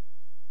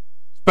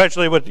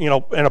 Especially with, in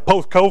a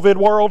post-COVID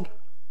world,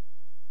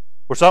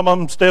 where some of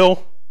them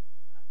still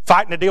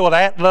fighting to deal with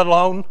that, let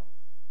alone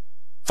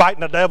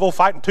fighting the devil,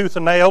 fighting tooth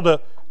and nail to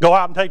go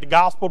out and take the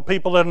gospel to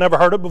people that have never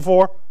heard it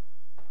before.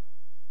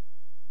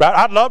 Right?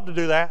 I'd love to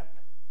do that.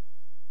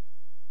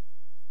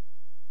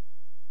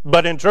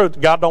 But in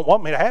truth, God don't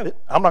want me to have it.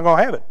 I'm not going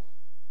to have it.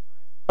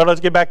 But let's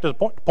get back to the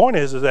point. The point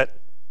is that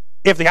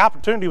if the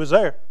opportunity was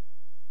there,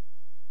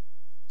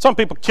 some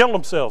people kill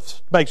themselves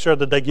to make sure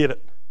that they get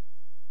it.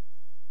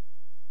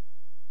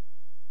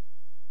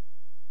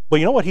 But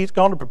you know what he's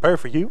going to prepare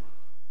for you?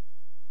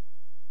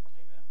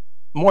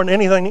 More than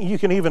anything that you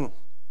can even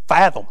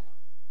fathom.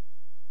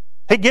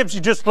 He gives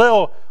you just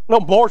little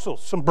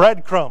morsels, some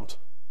breadcrumbs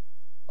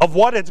of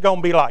what it's going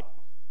to be like.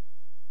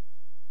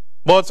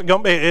 Well, it's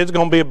going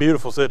to be a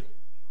beautiful city.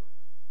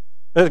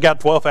 It's got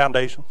 12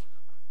 foundations.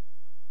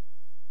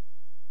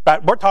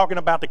 But we're talking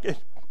about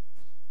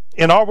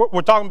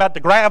we're talking about the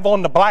gravel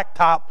and the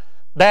blacktop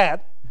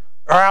that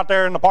are out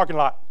there in the parking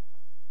lot.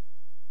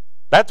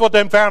 That's what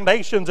them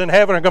foundations in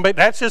heaven are going to be.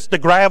 That's just the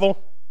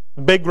gravel,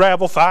 big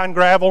gravel, fine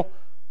gravel,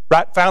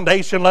 right?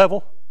 Foundation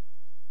level,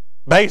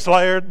 base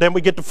layer. Then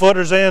we get the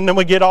footers in. Then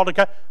we get all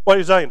the. What are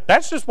you saying?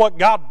 That's just what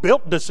God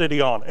built the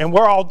city on. And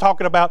we're all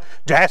talking about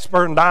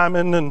jasper and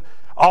diamond and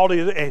all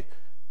these. What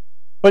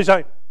are you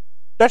saying?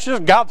 That's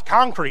just God's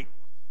concrete.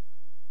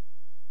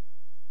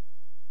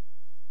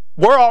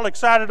 We're all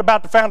excited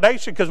about the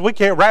foundation because we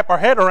can't wrap our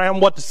head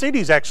around what the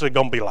city's actually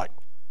going to be like.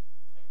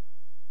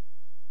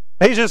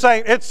 He's just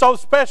saying it's so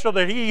special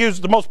that he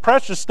used the most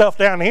precious stuff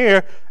down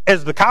here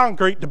as the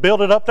concrete to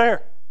build it up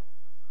there.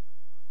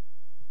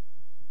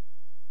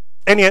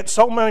 And yet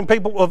so many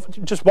people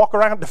just walk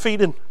around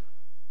defeated.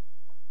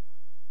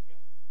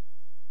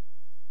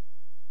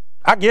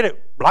 I get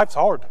it. Life's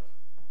hard.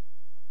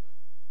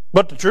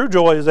 But the true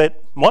joy is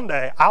that one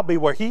day I'll be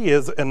where he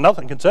is and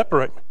nothing can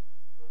separate me.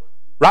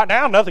 Right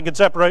now, nothing can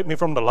separate me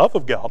from the love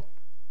of God.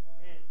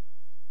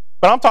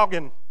 But I'm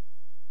talking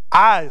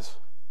eyes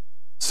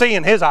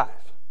seeing his eyes,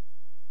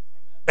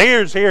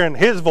 ears hearing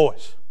his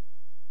voice.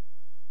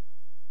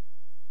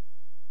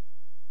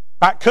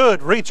 I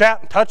could reach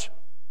out and touch him.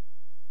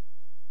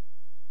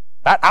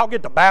 I'll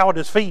get to bow at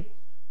his feet,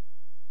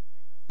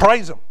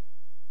 praise him,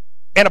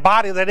 in a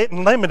body that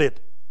isn't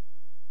limited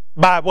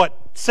by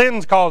what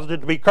sins caused it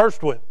to be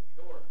cursed with.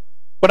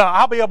 But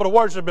I'll be able to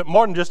worship him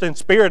more than just in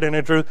spirit and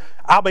in truth.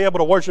 I'll be able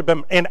to worship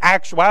him in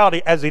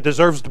actuality as he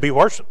deserves to be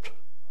worshiped.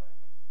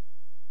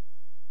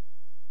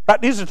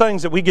 Right? These are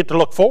things that we get to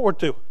look forward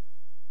to.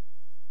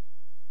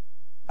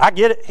 I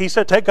get it. He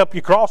said, take up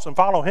your cross and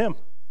follow him.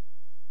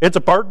 It's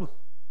a burden.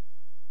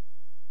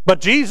 But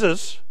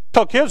Jesus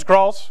took his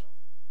cross.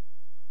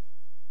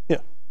 Yeah,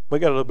 we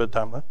got a little bit of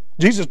time left.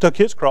 Jesus took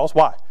his cross.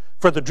 Why?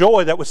 For the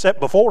joy that was set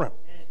before him.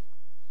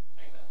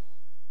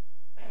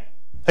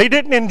 He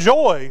didn't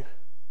enjoy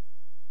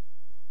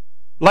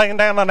laying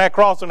down on that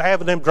cross and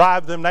having them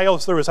drive them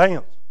nails through his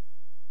hands.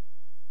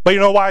 But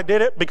you know why he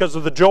did it? Because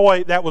of the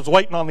joy that was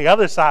waiting on the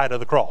other side of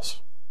the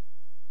cross.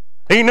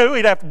 He knew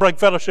he'd have to break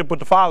fellowship with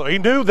the Father. He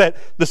knew that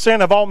the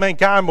sin of all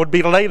mankind would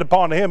be laid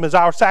upon him as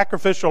our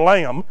sacrificial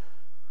lamb,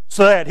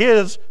 so that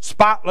his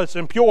spotless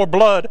and pure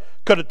blood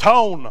could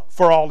atone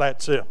for all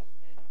that sin.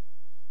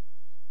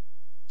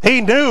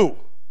 He knew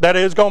that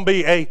it was going to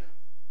be a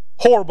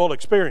horrible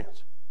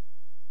experience.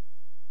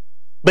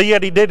 But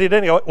yet he did it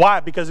anyway. Why?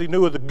 Because he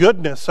knew of the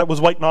goodness that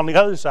was waiting on the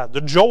other side.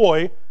 The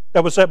joy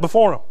that was set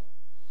before him.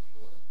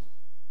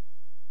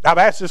 I've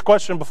asked this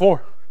question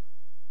before.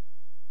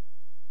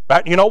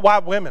 Right? You know why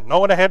women,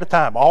 knowing ahead of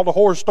time, all the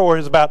horror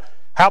stories about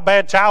how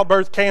bad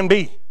childbirth can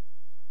be.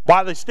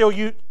 Why they still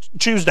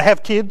choose to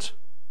have kids?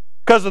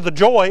 Because of the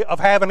joy of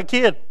having a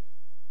kid.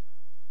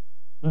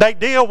 They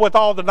deal with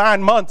all the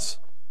 9 months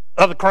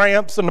of the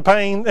cramps and the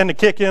pain and the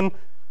kicking,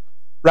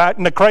 right?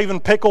 And the craving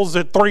pickles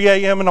at 3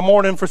 a.m. in the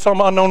morning for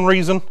some unknown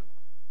reason.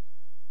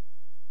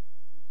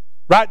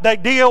 Right? They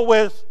deal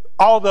with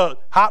all the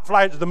hot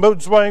flashes, the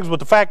mood swings, with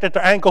the fact that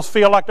their ankles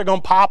feel like they're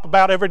going to pop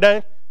about every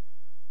day.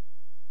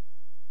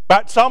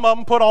 Right? Some of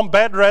them put on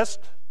bed rest,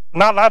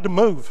 not allowed to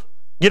move,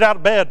 get out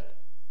of bed.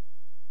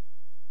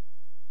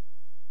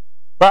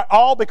 Right?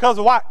 All because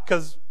of what?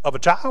 Because of a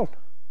child.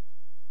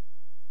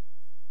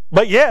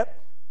 But yet,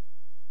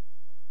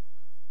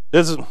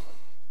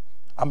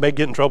 I may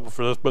get in trouble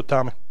for this, but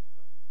Tommy.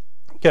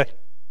 Okay.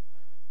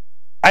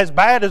 As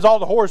bad as all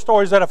the horror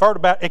stories that I've heard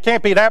about, it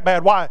can't be that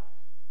bad. Why?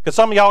 Because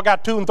some of y'all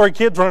got 2 and 3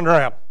 kids running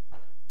around.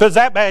 If it's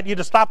that bad, you'd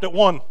have stopped at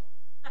 1.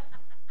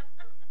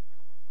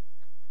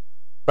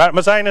 Right? Am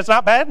I saying it's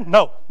not bad?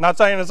 No, not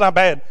saying it's not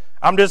bad.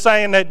 I'm just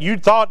saying that you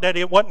thought that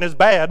it wasn't as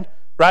bad,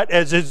 right,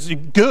 as it's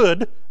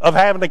good of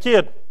having a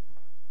kid.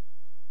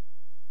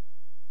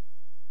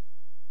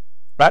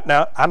 Right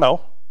now, I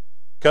know,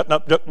 cutting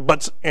up,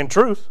 but in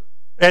truth,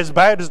 as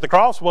bad as the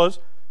cross was,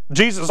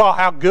 Jesus saw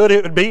how good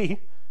it would be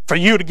for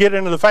you to get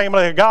into the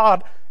family of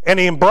God, and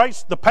he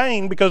embraced the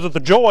pain because of the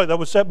joy that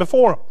was set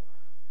before him.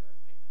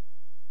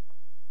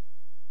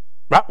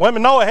 Right?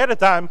 Women know ahead of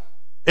time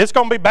it's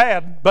going to be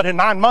bad, but in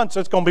 9 months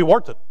it's going to be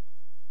worth it.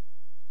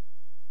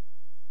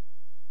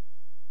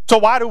 So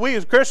why do we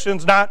as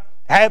Christians not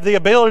have the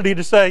ability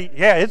to say,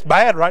 yeah, it's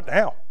bad right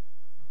now,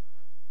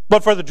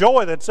 but for the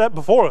joy that's set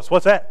before us?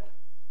 What's that?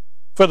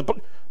 For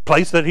the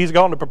place that he's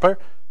going to prepare.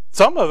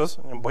 Some of us,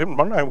 and we're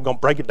not even going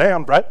to break it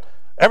down, right?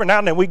 Every now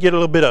and then we get a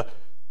little bit of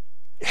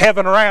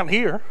heaven around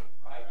here,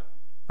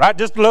 right?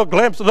 Just a little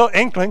glimpse, a little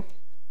inkling.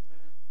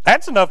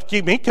 That's enough to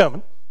keep me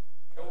coming,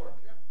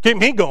 keep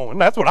me going.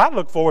 That's what I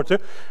look forward to.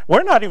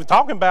 We're not even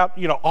talking about,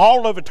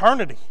 all of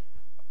eternity,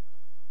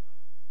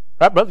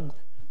 right, brother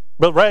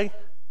Ray?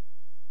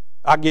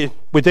 I get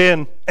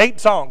within 8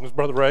 songs,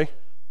 Brother Ray.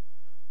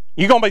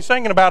 You're going to be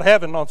singing about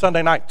heaven on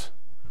Sunday nights.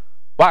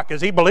 Why?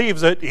 Because he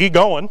believes that he's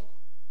going,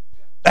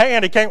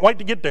 and he can't wait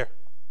to get there.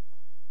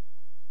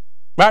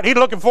 Right? He's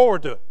looking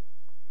forward to it.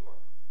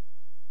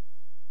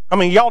 I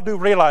mean, y'all do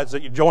realize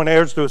that you join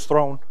heirs to his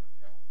throne.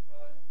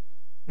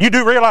 You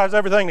do realize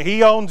everything that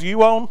he owns,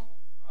 you own.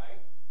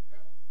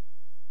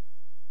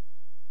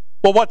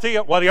 Well, what's he?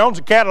 Well, he owns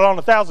the cattle on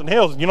 1,000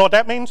 hills. You know what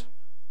that means?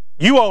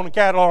 You own the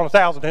cattle on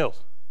 1,000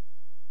 hills.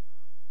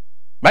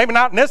 Maybe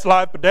not in this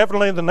life, but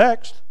definitely in the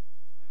next.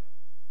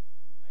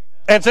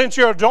 And since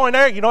you're a joint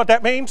heir, you know what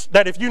that means?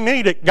 That if you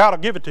need it, God will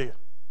give it to you.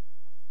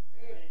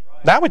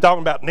 Now we're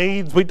talking about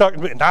needs. We're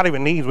talking not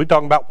even needs. We're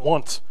talking about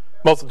wants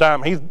most of the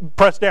time. He's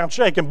pressed down,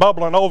 shaking,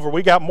 bubbling over.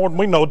 We got more than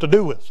we know what to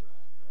do with.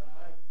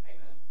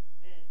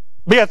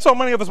 But yet so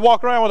many of us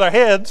walk around with our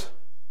heads,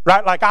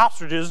 right, like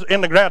ostriches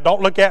in the ground.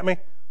 Don't look at me.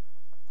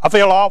 I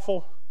feel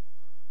awful.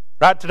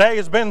 Right, today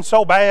has been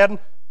so bad.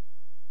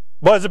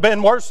 But has it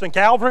been worse than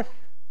Calvary?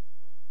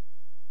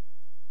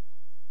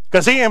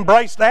 Because he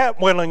embraced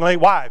that willingly.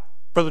 Why?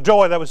 For the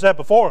joy that was set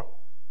before him.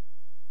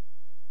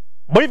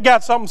 We've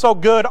got something so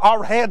good,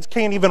 our heads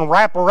can't even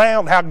wrap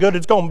around how good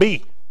it's going to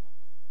be.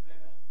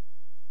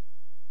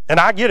 And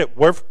I get it.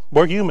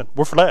 We're human.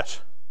 We're flesh.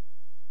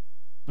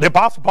 The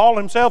Apostle Paul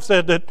himself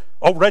said that,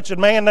 "Oh, wretched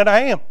man that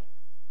I am."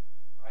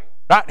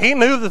 Right? He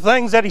knew the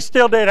things that he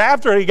still did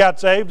after he got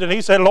saved, and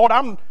he said, "Lord,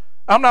 I'm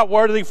not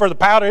worthy for the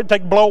powder it'd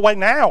take to blow away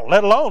now,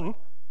 let alone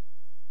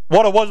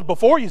what it was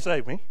before you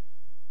saved me."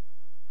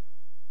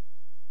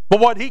 But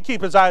what he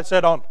keep his eyes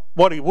set on,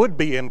 what he would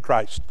be in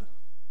Christ.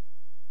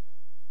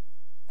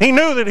 He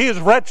knew that he was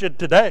wretched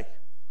today.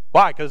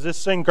 Why? Because this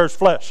sin-cursed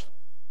flesh.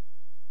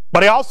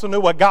 But he also knew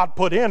what God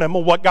put in him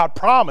and what God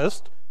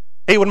promised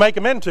he would make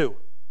him into.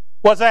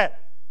 What's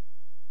that?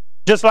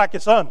 Just like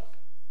his son.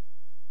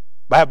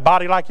 Have a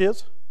body like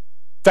his,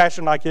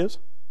 fashion like his.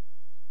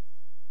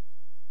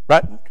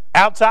 Right?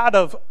 Outside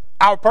of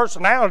our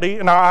personality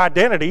and our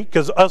identity,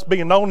 because us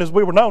being known as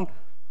we were known,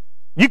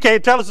 you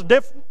can't tell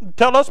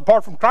us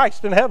apart from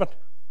Christ in heaven.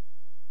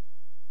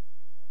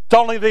 It's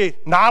only the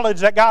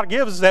knowledge that God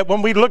gives us that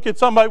when we look at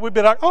somebody, we'd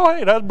be like, "Oh,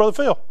 hey, that's Brother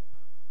Phil."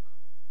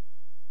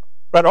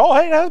 Right? "Oh,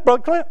 hey, that's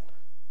Brother Clint."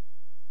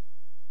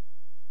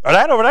 Or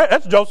that over there,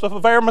 that's Joseph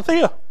of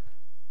Arimathea.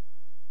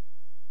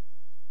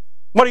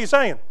 What are you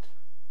saying?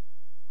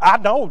 I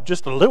know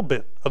just a little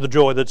bit of the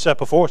joy that's set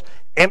before us.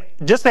 And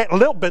just that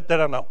little bit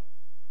that I know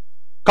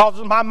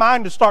causes my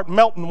mind to start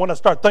melting when I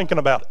start thinking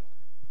about it.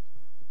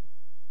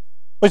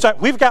 It's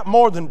like we've got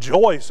more than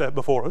joy set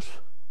before us.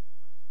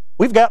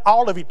 We've got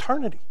all of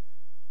eternity.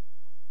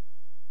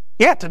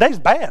 Yeah, today's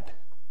bad.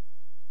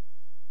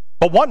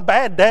 But one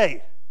bad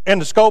day in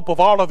the scope of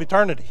all of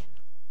eternity.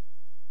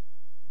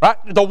 Right?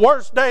 The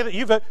worst day that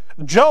you've had.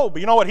 Job,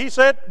 you know what he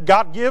said?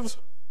 God gives,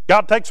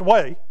 God takes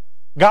away.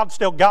 God's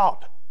still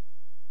God.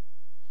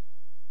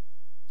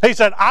 He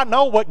said, "I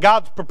know what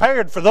God's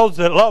prepared for those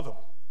that love him.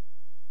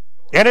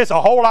 And it's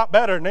a whole lot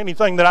better than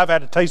anything that I've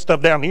had a taste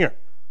of down here."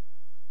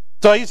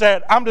 So he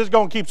said, "I'm just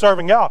going to keep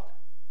serving God."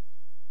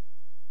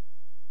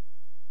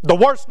 The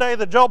worst day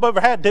that Job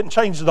ever had didn't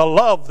change the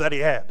love that he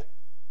had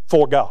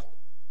for God.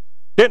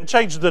 Didn't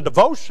change the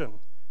devotion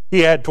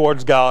he had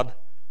towards God.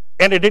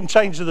 And it didn't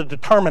change the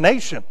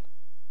determination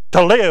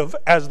to live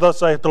as thus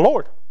saith the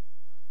Lord.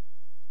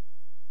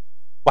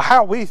 Well,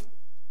 how are we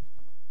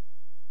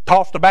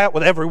tossed about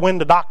with every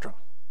wind of doctrine?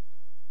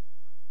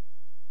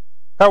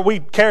 How are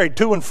we carried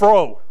to and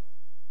fro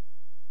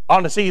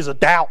on the seas of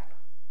doubt?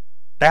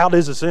 Doubt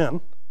is a sin.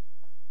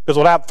 Because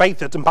without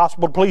faith, it's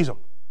impossible to please him.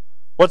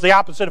 What's the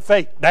opposite of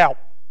faith? Doubt.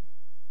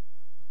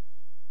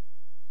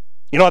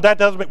 You know what that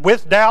does?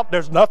 With doubt,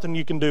 there's nothing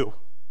you can do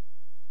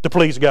to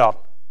please God.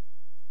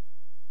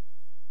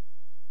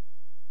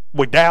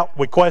 We doubt,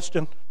 we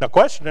question. Now,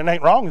 questioning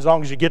ain't wrong as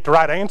long as you get the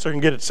right answer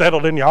and get it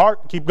settled in your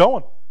heart and keep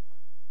going.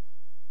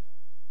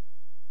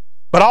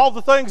 But all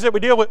the things that we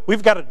deal with,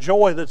 we've got a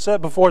joy that's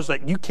set before us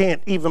that you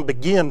can't even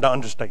begin to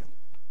understand.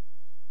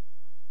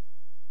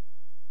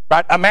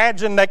 Right?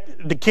 Imagine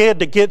that the kid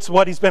that gets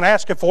what he's been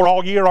asking for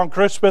all year on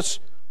Christmas,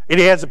 and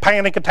he has a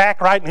panic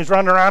attack, right? And he's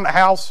running around the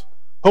house,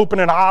 hooping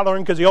and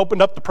hollering because he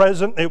opened up the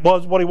present. It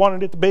was what he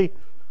wanted it to be.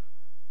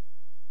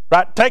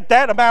 Right? Take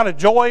that amount of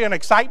joy and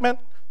excitement,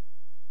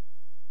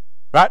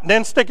 right? And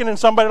then stick it in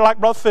somebody like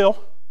Brother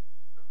Phil,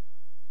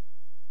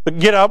 that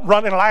get up,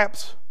 running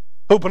laps,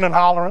 hooping and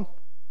hollering.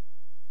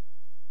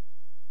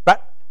 Right?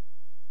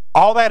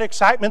 All that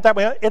excitement that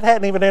it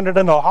hadn't even entered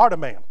into the heart of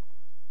man.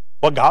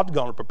 Well, God's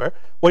going to prepare.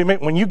 What do you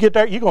mean? When you get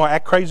there, you're going to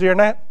act crazier than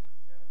that?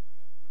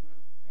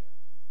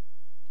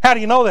 How do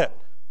you know that?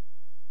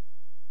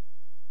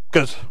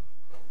 Because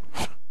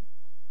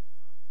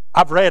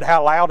I've read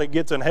how loud it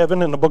gets in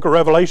heaven in the book of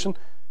Revelation.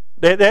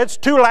 It's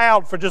too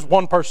loud for just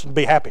one person to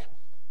be happy.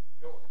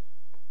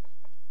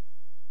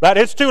 Right?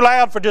 It's too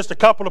loud for just a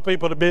couple of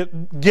people to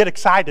get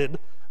excited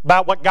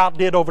about what God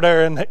did over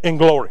there in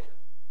glory.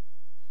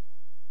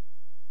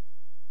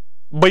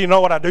 But you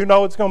know what I do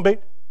know it's going to be?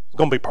 It's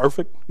going to be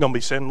perfect. It's going to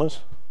be sinless.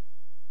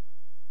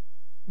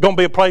 It's going to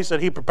be a place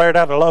that he prepared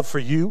out of love for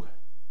you.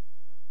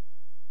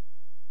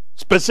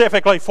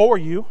 Specifically for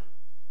you.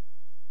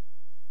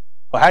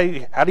 Well,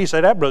 how do you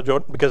say that, Brother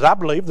Jordan? Because I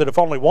believe that if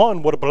only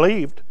one would have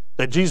believed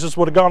that Jesus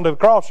would have gone to the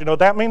cross. You know what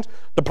that means?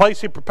 The place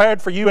he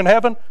prepared for you in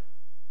heaven,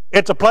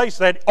 it's a place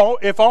that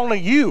if only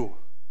you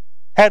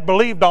had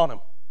believed on him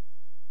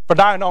for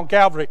dying on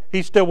Calvary,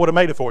 he still would have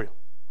made it for you.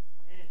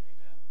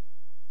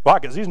 Why?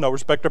 Because he's no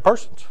respecter of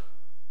persons.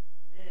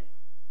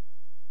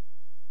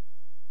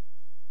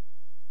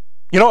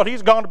 You know what?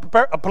 He's gone to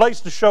prepare a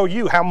place to show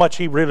you how much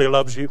he really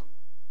loves you.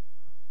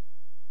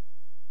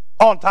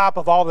 On top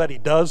of all that he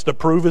does to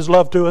prove his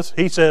love to us,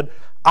 he said,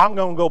 I'm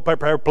going to go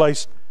prepare a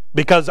place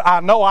because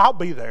I know I'll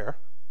be there.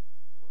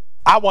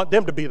 I want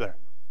them to be there.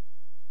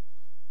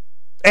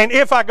 And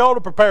if I go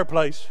to prepare a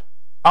place,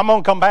 I'm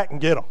going to come back and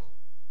get them.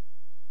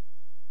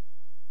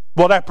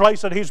 Well, that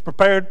place that he's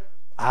prepared,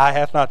 eye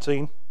hath not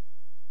seen.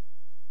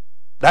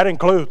 That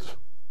includes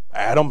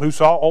Adam, who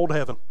saw old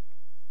heaven.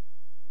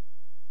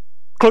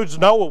 Includes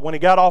Noah when he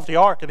got off the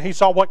ark and he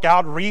saw what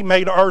God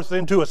remade earth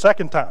into a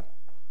second time.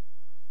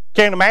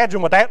 Can't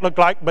imagine what that looked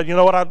like, but you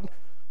know what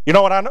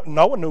I know?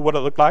 Noah knew what it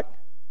looked like.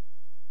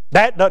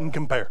 That doesn't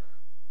compare.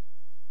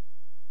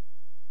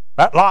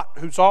 That Lot,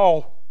 who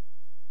saw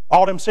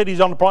all them cities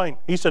on the plain,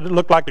 he said it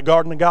looked like the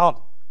Garden of God,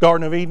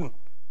 Garden of Eden.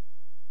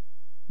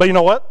 But you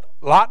know what?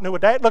 Lot knew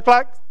what that looked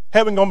like.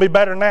 Heaven going to be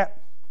better than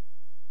that.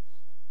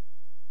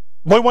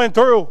 We went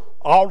through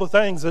all the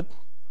things that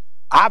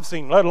I've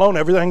seen, let alone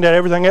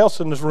everything else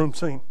in this room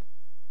seen.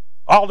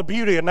 All the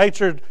beauty of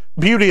nature,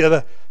 beauty of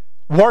the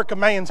work of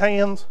man's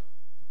hands.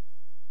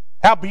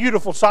 How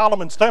beautiful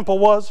Solomon's temple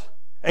was.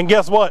 And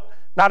guess what?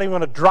 Not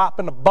even a drop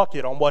in the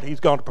bucket on what he's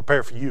going to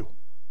prepare for you.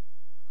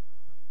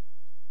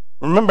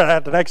 Remember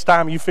that the next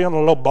time you feeling a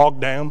little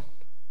bogged down.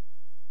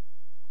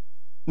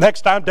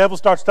 Next time devil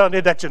starts telling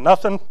you that you're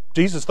nothing,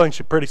 Jesus thinks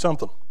you're pretty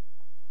something.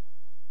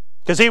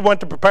 Because he went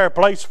to prepare a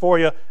place for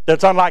you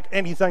that's unlike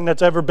anything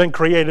that's ever been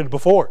created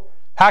before.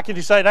 How can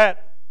you say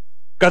that?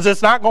 Because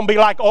it's not going to be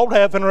like old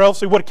heaven, or else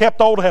he would have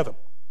kept old heaven.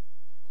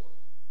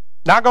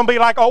 Not going to be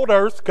like old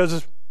earth,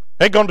 because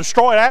they're going to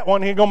destroy that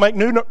one. He's going to make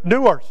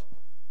new earth.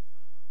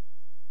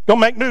 Going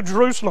to make new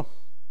Jerusalem.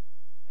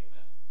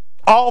 Amen.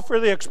 All for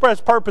the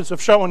express purpose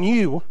of showing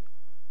you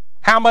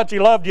how much he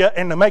loved you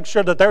and to make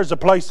sure that there's a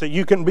place that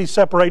you can be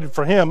separated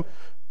from him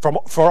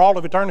for all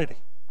of eternity.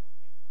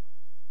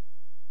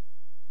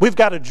 We've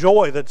got a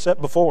joy that's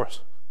set before us.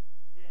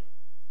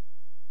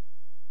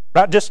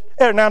 Right? Just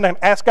every now and then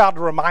ask God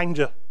to remind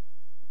you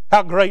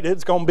how great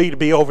it's going to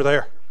be over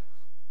there.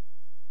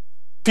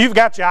 If you've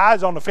got your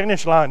eyes on the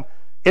finish line,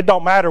 it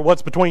don't matter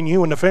what's between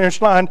you and the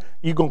finish line,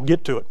 you're going to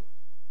get to it.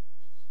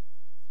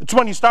 It's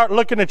when you start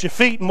looking at your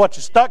feet and what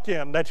you're stuck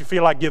in that you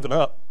feel like giving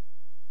up.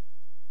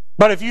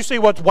 But if you see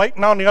what's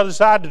waiting on the other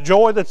side, the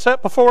joy that's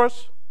set before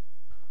us,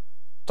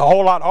 it's a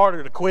whole lot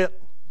harder to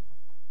quit.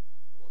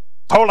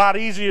 It's a whole lot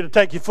easier to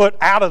take your foot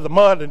out of the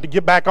mud and to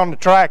get back on the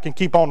track and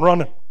keep on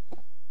running.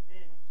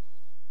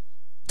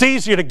 It's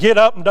easier to get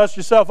up and dust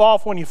yourself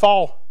off when you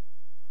fall.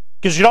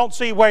 Because you don't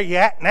see where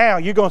you're at now,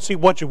 you're going to see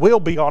what you will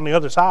be on the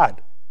other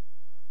side.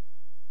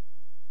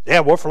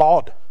 Yeah, we're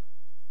flawed.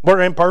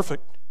 We're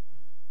imperfect.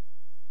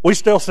 We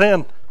still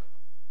sin.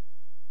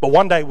 But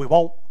one day we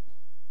won't.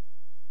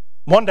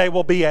 One day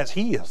we'll be as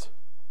he is.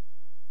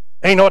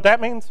 And you know what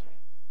that means?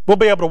 We'll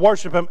be able to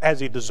worship him as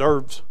he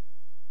deserves.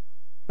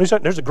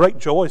 There's a great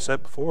joy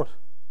set before us.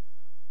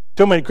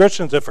 Too many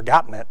Christians have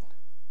forgotten that.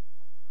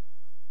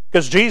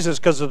 Because Jesus,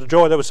 because of the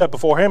joy that was set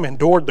before him,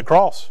 endured the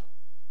cross.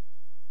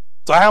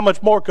 So how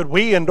much more could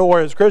we endure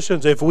as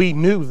Christians if we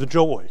knew the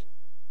joy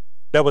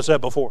that was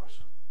set before us?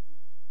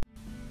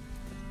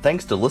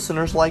 Thanks to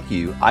listeners like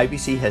you,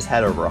 IBC has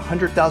had over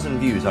 100,000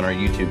 views on our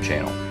YouTube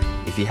channel.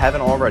 If you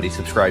haven't already,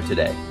 subscribe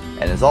today.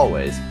 And as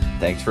always,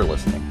 thanks for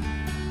listening.